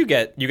time. I think you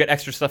get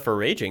extra stuff for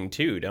raging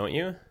too, don't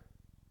you?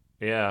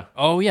 Yeah.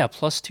 Oh, yeah,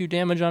 +2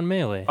 damage on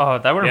melee. Oh,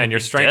 that would. Yeah, and your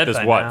strength is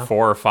what, Now.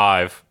 4 or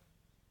 5?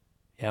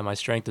 Yeah, my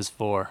strength is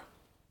 4.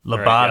 All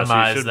right, yeah, Lobotomize so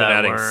you should have been that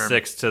adding worm.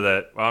 6 to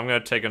that. Well, I'm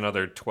going to take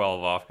another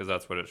 12 off because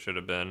that's what it should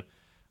have been.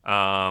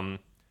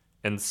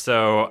 And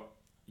so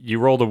you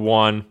rolled a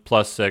 1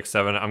 plus 6,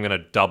 7. I'm going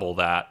to double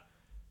that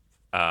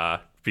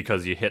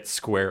because you hit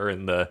square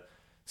in the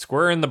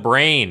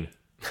brain.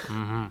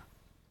 Mm-hmm.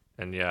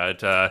 And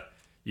yeah,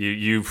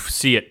 you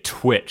see it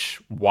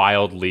twitch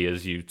wildly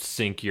as you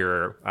sink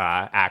your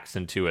axe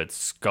into its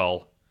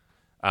skull.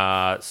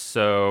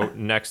 So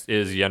next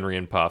is Yenri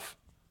and Puff.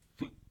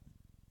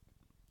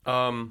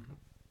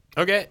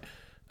 Okay.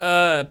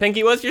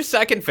 Pinky, what's your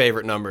second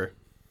favorite number?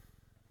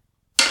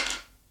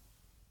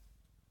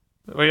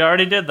 We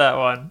already did that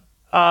one.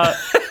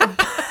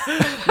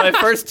 My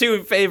first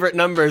two favorite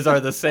numbers are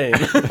the same.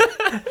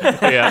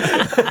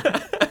 Yeah.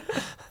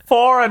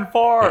 4 and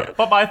 4,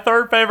 but my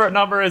third favorite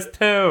number is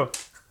 2.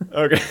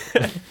 Okay.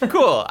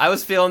 Cool. I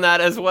was feeling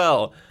that as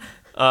well.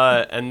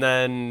 And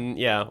then,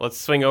 yeah, let's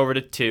swing over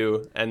to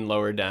 2 and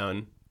lower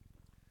down.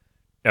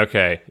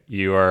 Okay,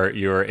 you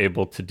are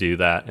able to do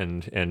that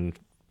and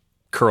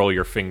curl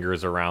your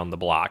fingers around the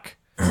block.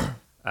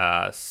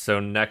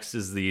 So next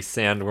is the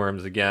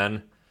sandworms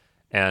again,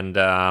 and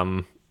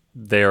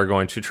they are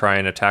going to try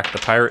and attack the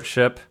pirate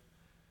ship.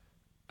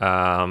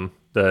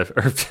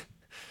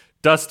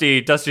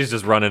 Dusty's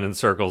just running in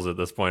circles at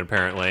this point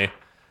apparently.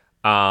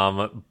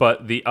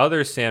 But the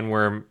other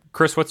sandworm,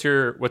 Chris, what's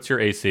your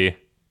AC?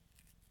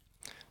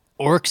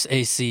 Orc's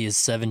AC is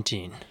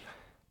 17.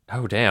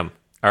 Oh damn.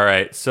 All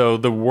right, so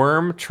the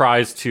worm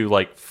tries to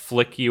like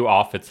flick you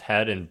off its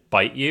head and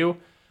bite you,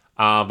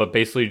 but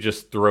basically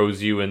just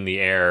throws you in the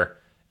air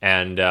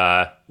and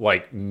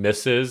like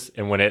misses.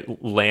 And when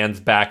it lands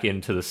back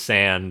into the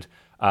sand,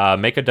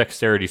 make a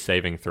dexterity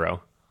saving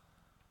throw.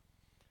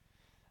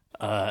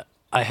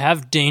 I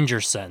have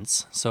danger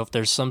sense, so if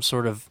there's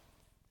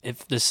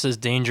if this is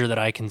danger that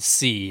I can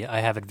see, I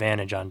have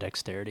advantage on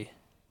dexterity.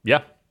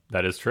 Yeah,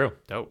 that is true.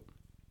 Dope.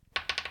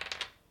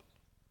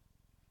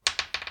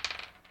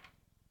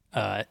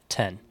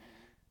 10.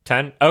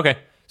 10. Okay,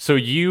 so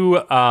you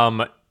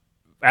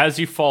as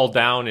you fall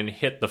down and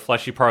hit the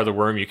fleshy part of the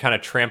worm, you kind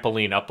of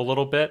trampoline up a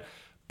little bit,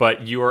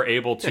 but you are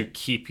able to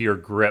keep your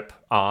grip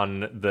on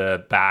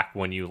the back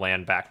when you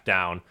land back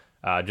down.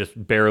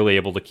 Just barely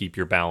able to keep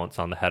your balance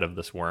on the head of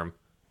this worm.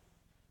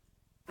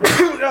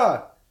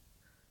 Sorry.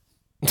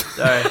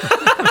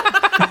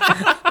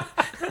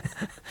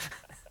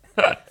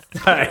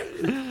 Sorry.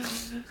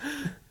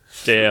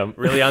 Damn.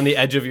 Really on the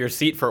edge of your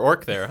seat for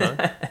Orc there,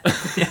 huh?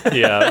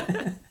 Yeah.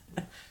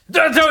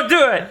 Don't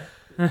do it.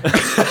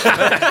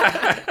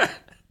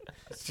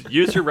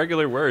 Use your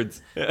regular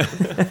words. All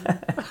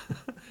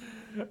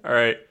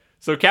right.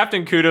 So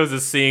Captain Kudos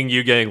is seeing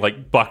you getting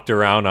like bucked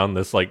around on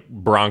this like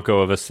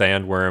bronco of a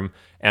sandworm,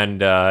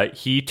 and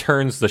he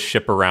turns the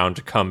ship around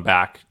to come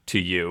back to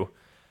you.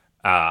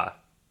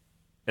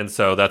 And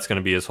so that's going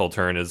to be his whole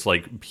turn. Is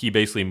like he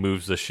basically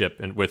moves the ship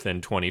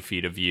within 20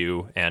 feet of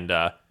you and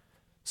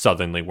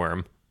Southerly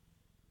Worm.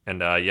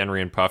 And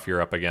Yenri and Puff,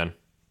 you're up again.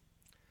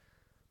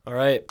 All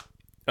right.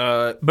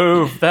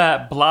 Move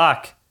that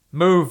block.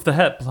 Move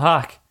that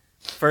block.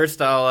 First,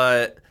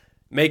 I'll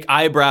make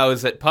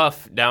eyebrows at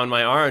Puff down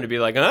my arm to be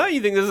like, "Oh, you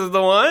think this is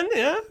the one?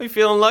 Yeah, we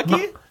feeling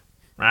lucky?"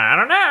 I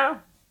don't know.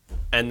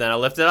 And then I'll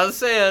lift it out of the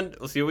sand.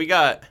 We'll see what we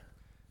got.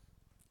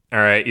 All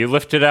right, you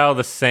lift it out of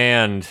the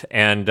sand,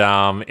 and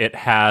it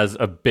has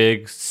a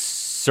big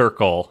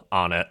circle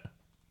on it.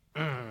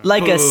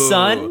 Like Ooh. a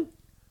sun?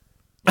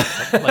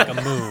 Like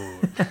a moon.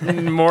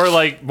 more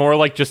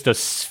like just a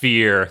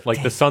sphere.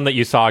 Like the sun that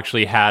you saw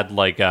actually had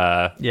like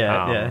a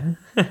Yeah.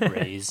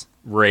 Rays.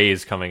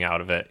 rays coming out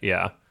of it.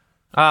 Yeah.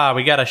 Ah,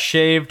 we got a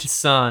shaved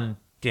sun.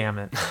 Damn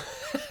it.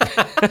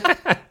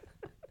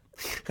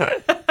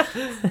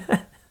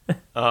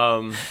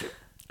 All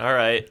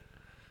right.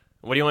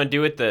 What do you want to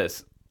do with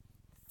this?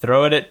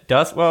 Throw it at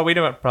Dust. Well, we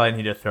don't probably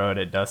need to throw it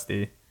at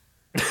Dusty.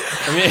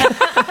 I mean,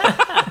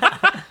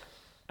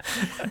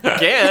 you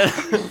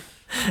can.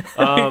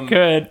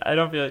 Good. I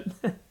don't feel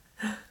like.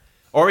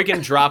 Or we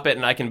can drop it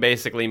and I can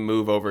basically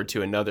move over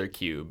to another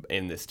cube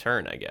in this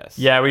turn, I guess.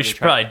 Yeah, we can should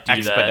try probably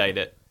to do that. expedite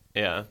it.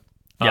 Yeah.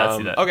 Yeah, let's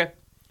do that. Okay.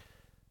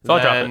 So I'll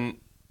drop Then-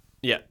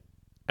 Yeah.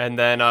 And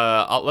then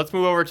let's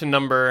move over to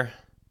number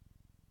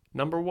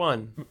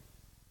 1.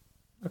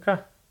 Okay.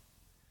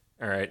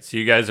 All right, so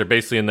you guys are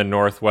basically in the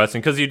northwest,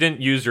 and because you didn't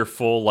use your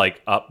full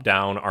like up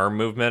down arm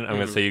movement, I'm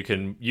gonna say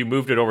you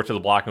moved it over to the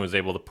block and was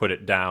able to put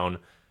it down,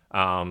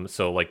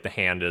 so like the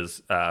hand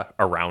is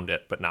around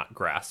it but not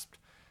grasped.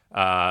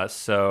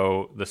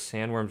 So the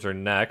sandworms are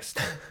next.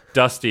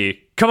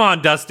 Dusty, come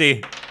on,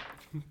 Dusty.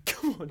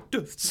 Come on,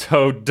 Dusty.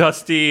 So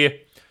Dusty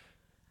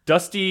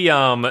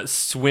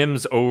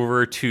swims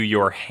over to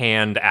your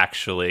hand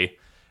actually.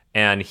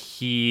 And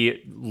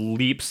he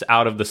leaps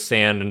out of the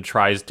sand and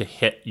tries to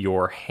hit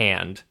your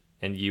hand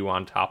and you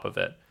on top of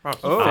it.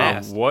 Oh,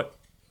 fast.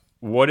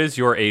 What is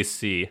your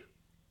AC?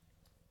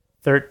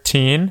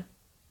 13.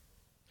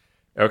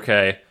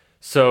 Okay,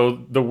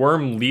 so the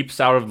worm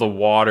leaps out of the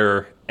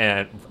water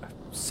and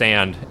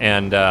sand,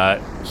 and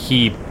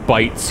he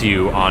bites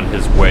you on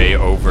his way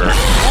over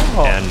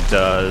and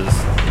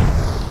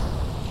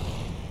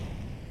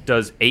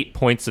does 8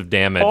 points of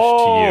damage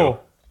to you.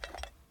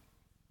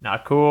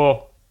 Not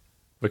cool.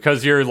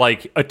 Because you're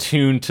like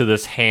attuned to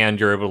this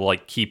hand, you're able to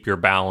like keep your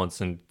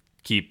balance and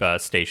keep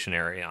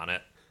stationary on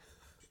it.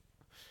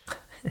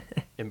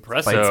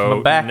 Impressive. Bites So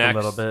my back next- a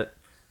little bit.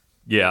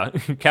 Yeah,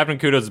 Captain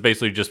Kudos is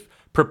basically just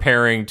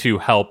preparing to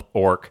help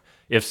Orc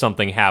if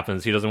something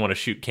happens. He doesn't want to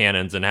shoot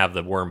cannons and have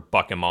the worm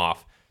buck him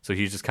off, so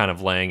he's just kind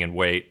of laying in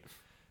wait.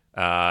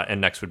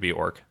 And next would be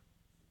Orc.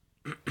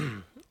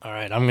 All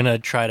right, I'm gonna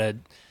try to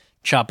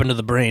chop into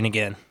the brain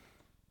again.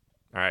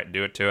 All right,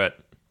 do it to it.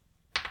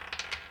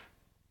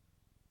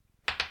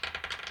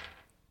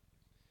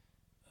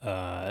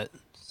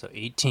 So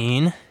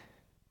 18.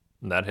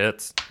 That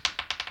hits.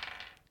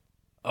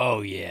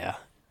 Oh yeah,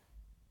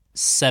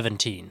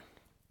 17.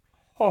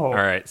 All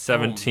right,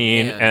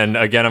 17. man. And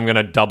again, I'm going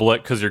to double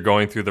it because you're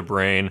going through the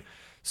brain.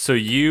 So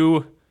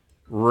you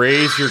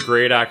raise your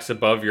great axe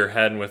above your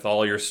head, and with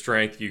all your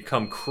strength, you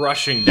come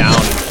crushing down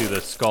into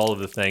the skull of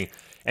the thing,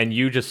 and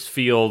you just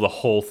feel the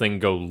whole thing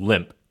go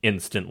limp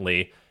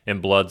instantly,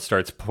 and blood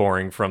starts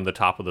pouring from the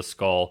top of the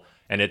skull,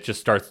 and it just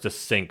starts to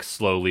sink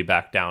slowly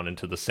back down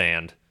into the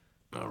sand.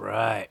 All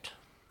right.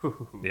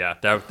 Yeah,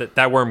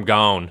 that worm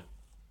gone.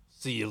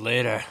 See you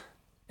later,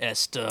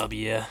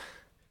 SW.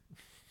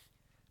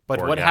 But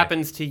Poor what guy.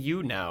 happens to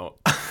you now?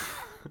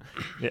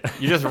 Yeah.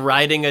 You're just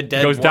riding a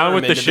dead Goes down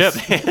worm with the into ship.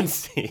 sand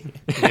sea.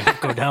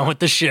 Go down with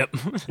the ship.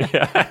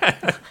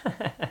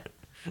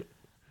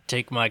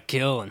 Take my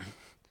kill and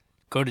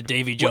go to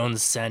Davy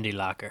Jones' sandy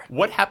locker.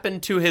 What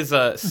happened to his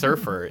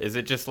surfer? Is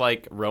it just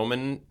like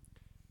Roman?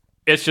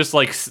 It's just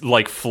like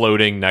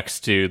floating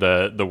next to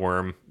the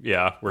worm,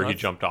 yeah, where he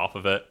jumped off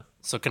of it.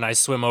 So can I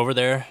swim over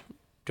there?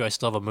 Do I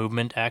still have a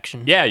movement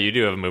action? Yeah, you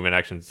do have a movement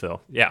action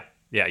still. Yeah,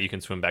 you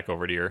can swim back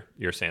over to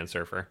your sand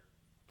surfer.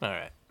 All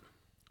right.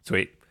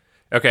 Sweet.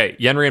 Okay,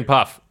 Yenri and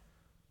Puff.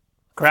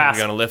 You're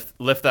gonna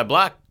lift that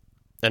block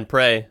and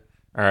pray.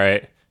 All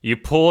right, you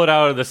pull it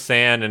out of the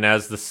sand, and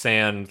as the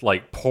sand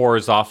like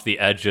pours off the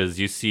edges,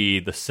 you see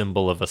the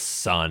symbol of a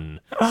sun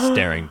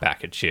staring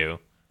back at you.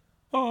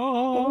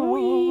 All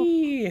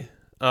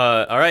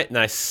right, and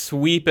I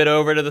sweep it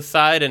over to the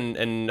side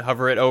and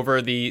hover it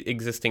over the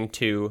existing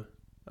two.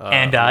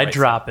 And I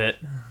drop it.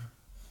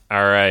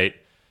 All right,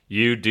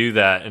 you do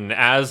that, and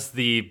as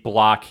the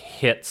block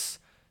hits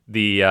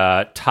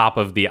the top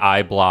of the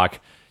eye block,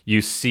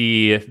 you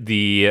see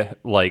the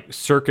like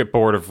circuit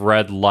board of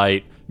red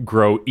light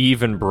grow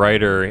even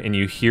brighter, and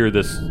you hear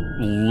this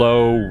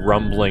low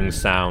rumbling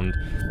sound.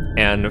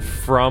 And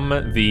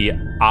from the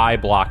eye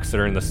blocks that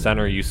are in the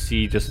center, you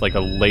see just like a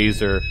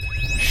laser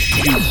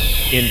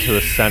shoot into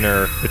the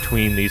center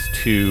between these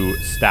two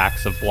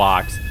stacks of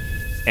blocks,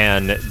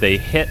 and they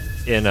hit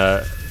in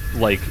a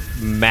like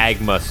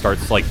magma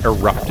starts like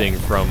erupting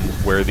from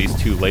where these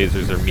two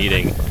lasers are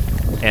meeting,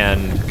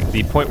 and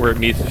the point where it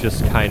meets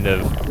just kind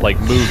of like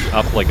moves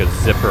up like a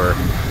zipper,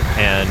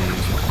 and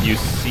you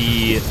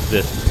see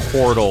this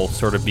portal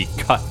sort of be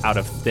cut out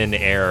of thin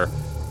air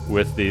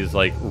with these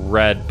like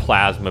red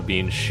plasma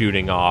beams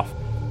shooting off,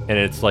 and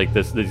it's like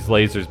these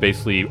lasers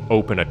basically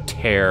open a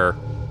tear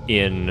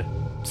in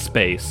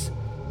space,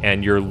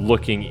 and you're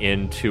looking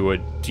into a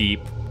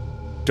deep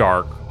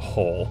dark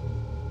hole.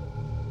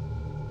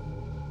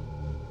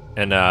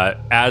 And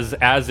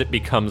as it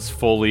becomes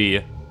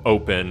fully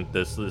open,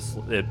 this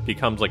it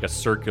becomes like a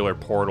circular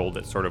portal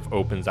that sort of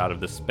opens out of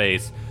the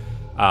space.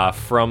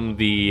 From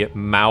the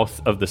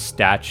mouth of the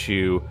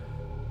statue,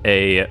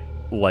 a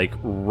like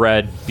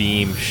red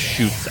beam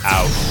shoots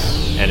out,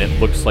 and it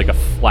looks like a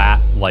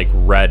flat like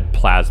red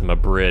plasma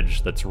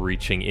bridge that's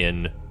reaching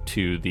in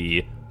to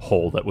the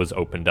hole that was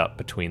opened up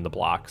between the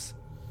blocks.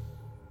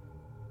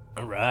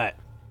 All right.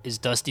 Is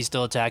Dusty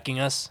still attacking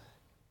us?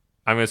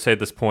 I'm going to say at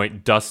this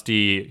point,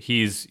 Dusty,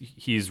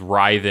 he's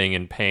writhing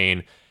in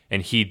pain,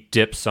 and he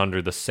dips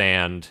under the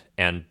sand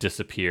and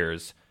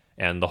disappears,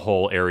 and the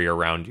whole area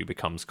around you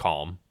becomes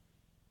calm.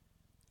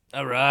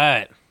 All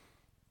right.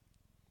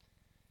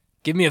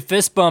 Give me a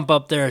fist bump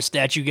up there,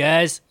 statue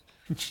guys.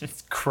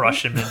 Just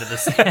crush him into the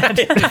sand.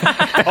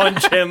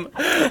 Punch him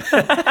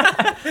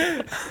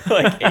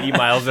like 80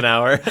 miles an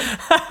hour.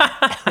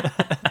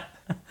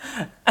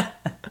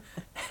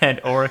 And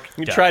Orc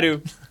You dies. try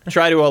to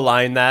try to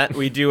align that.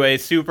 We do a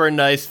super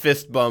nice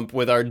fist bump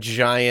with our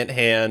giant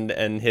hand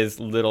and his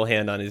little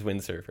hand on his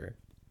windsurfer.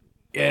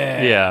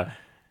 Yeah.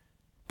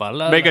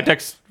 Ba-la-la. Make a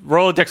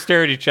roll a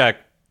dexterity check.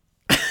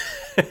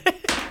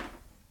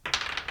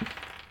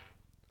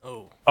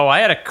 Oh, I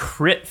had a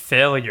crit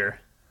failure.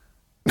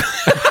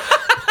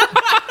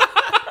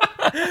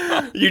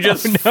 You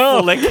just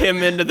flick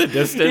him into the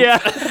distance. Yeah.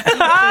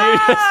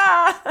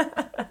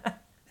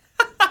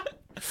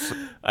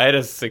 I had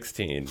a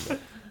 16.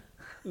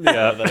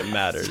 Yeah, that it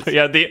matters.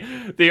 Yeah,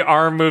 the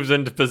arm moves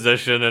into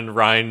position, and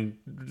Ryan,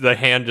 the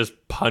hand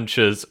just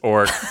punches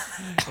Orc,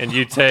 and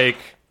you take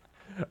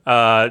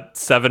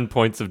 7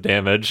 points of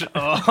damage,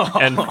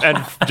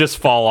 and just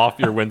fall off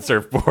your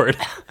windsurf board.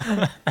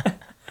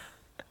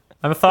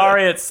 I'm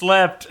sorry it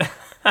slipped.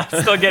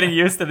 I'm still getting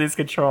used to these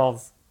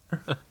controls.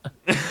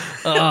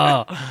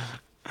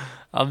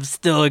 I'm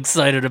still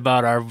excited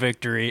about our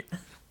victory.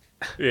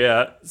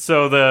 Yeah,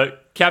 so the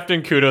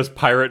Captain Kudos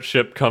pirate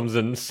ship comes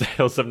and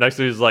sails up next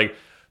to you. He's like,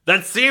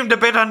 that seemed a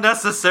bit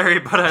unnecessary,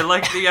 but I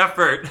like the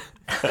effort.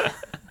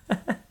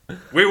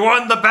 We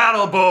won the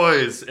battle,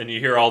 boys! And you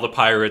hear all the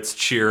pirates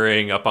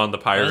cheering up on the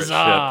pirate ship.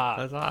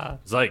 Huzzah.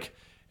 It's like,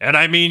 and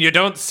I mean, you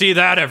don't see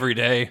that every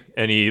day.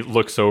 And he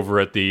looks over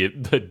at the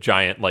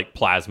giant, like,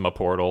 plasma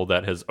portal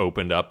that has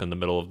opened up in the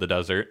middle of the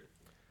desert.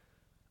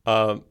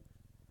 I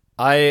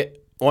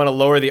want to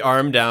lower the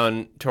arm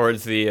down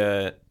towards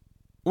the...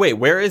 Wait,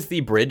 where is the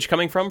bridge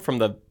coming from? From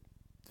the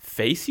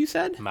face, you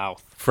said?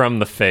 Mouth. From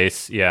the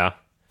face, yeah.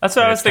 That's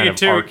what And I was it's kind thinking of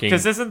too. arcing.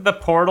 Because isn't the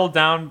portal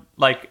down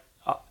like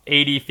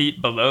 80 feet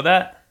below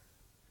that?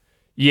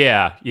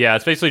 Yeah.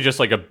 It's basically just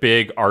like a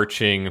big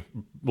arching,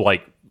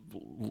 like,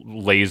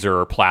 laser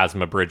or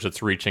plasma bridge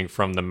that's reaching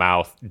from the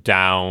mouth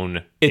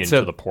down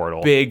into the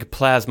portal. Big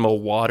plasma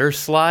water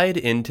slide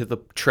into the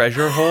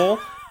treasure hole.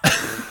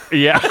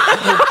 Yeah.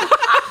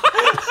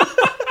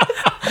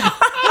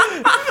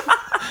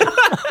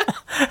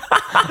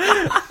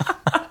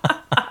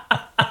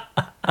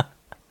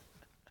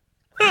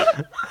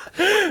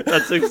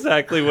 That's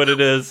exactly what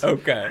it is.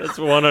 Okay. That's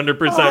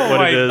 100%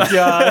 what it is.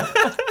 God.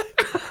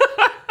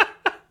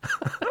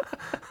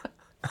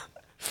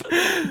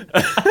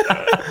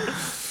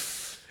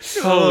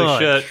 Holy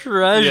shit.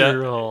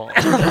 Treasure hole.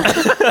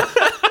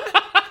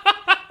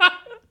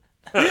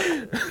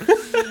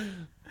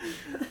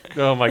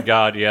 Oh my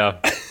god, yeah.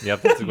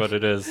 Yep, that's what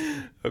it is.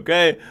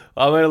 Okay.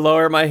 I'm going to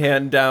lower my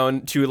hand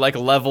down to, like,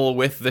 level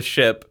with the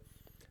ship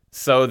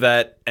so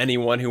that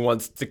anyone who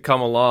wants to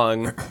come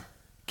along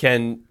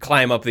can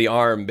climb up the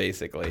arm,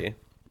 basically.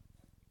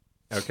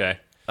 Okay.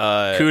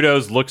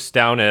 Kudos looks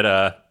down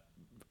at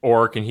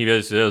Orc, and he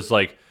is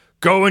like,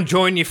 go and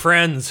join your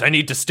friends. I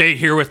need to stay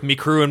here with me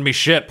crew and me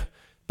ship.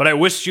 But I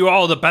wish you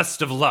all the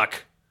best of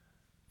luck.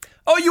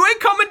 Oh, you ain't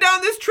coming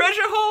down this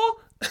treasure hole?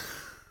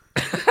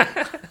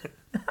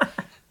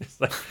 It's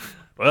like,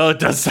 well, it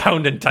does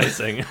sound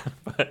enticing.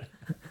 But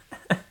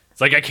it's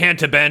like, I can't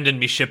abandon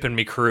me ship and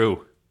me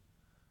crew.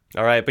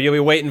 All right, but you'll be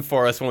waiting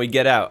for us when we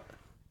get out.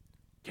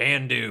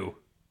 Can do.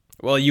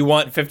 Well, you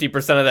want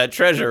 50% of that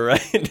treasure,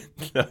 right?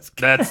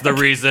 That's the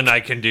reason I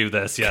can do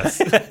this,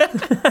 yes.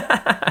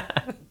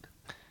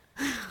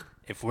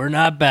 If we're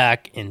not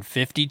back in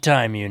 50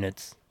 time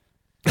units,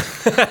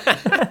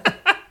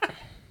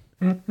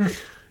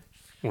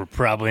 we're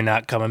probably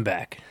not coming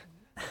back.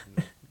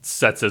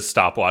 Sets his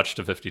stopwatch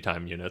to 50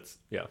 time units.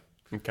 Yeah.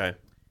 Okay.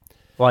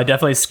 Well, I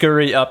definitely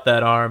scurry up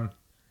that arm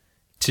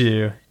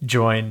to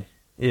join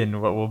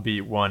in what will be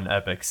one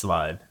epic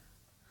slide.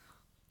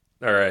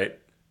 All right.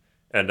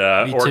 And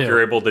Me Orc, too.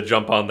 you're able to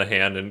jump on the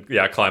hand and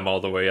climb all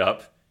the way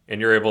up. And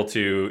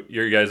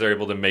you guys are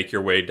able to make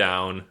your way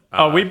down.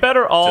 We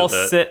better all to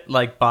the- sit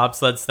like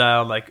bobsled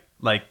style, like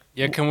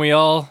Yeah, can we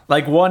all?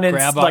 one in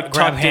Grab like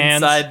grab tucked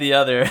hands. inside the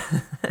other.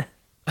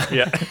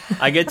 Yeah.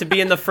 I get to be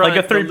in the front,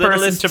 Like a three-person the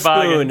littlest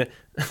toboggan.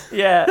 spoon.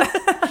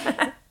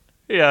 Yeah.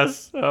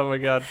 Yes. Oh my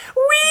god.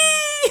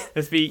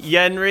 Let's be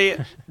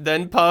Yenri,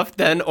 then Puff,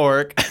 then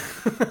Orc.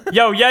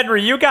 Yo,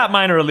 Yenri, you got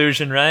minor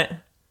illusion, right?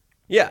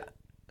 Yeah.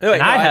 Wait,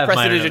 no, I have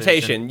minor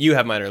prestidigitation. You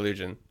have minor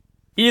illusion.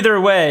 Either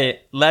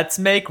way, let's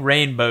make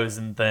rainbows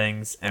and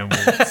things, and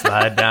we'll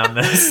slide down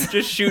this.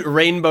 Just shoot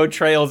rainbow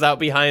trails out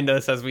behind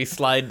us as we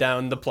slide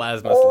down the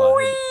plasma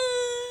slide.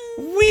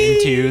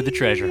 Into the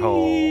treasure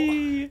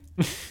hole.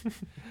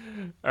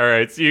 All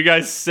right. So you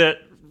guys sit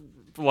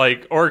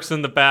like Orc's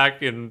in the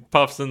back and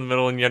Puff's in the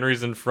middle and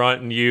Yenri's in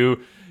front, and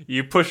you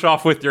push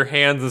off with your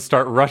hands and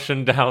start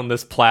rushing down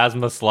this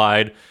plasma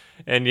slide.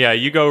 And yeah,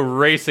 you go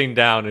racing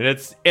down, and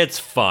it's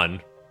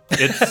fun.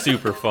 It's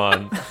super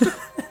fun.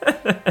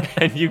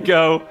 And you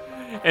go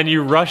and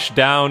you rush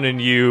down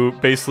and you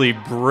basically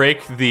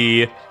break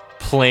the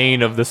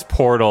plane of this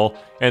portal,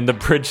 and the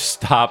bridge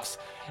stops,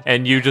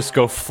 and you just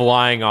go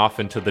flying off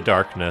into the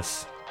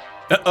darkness.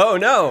 Oh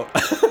no!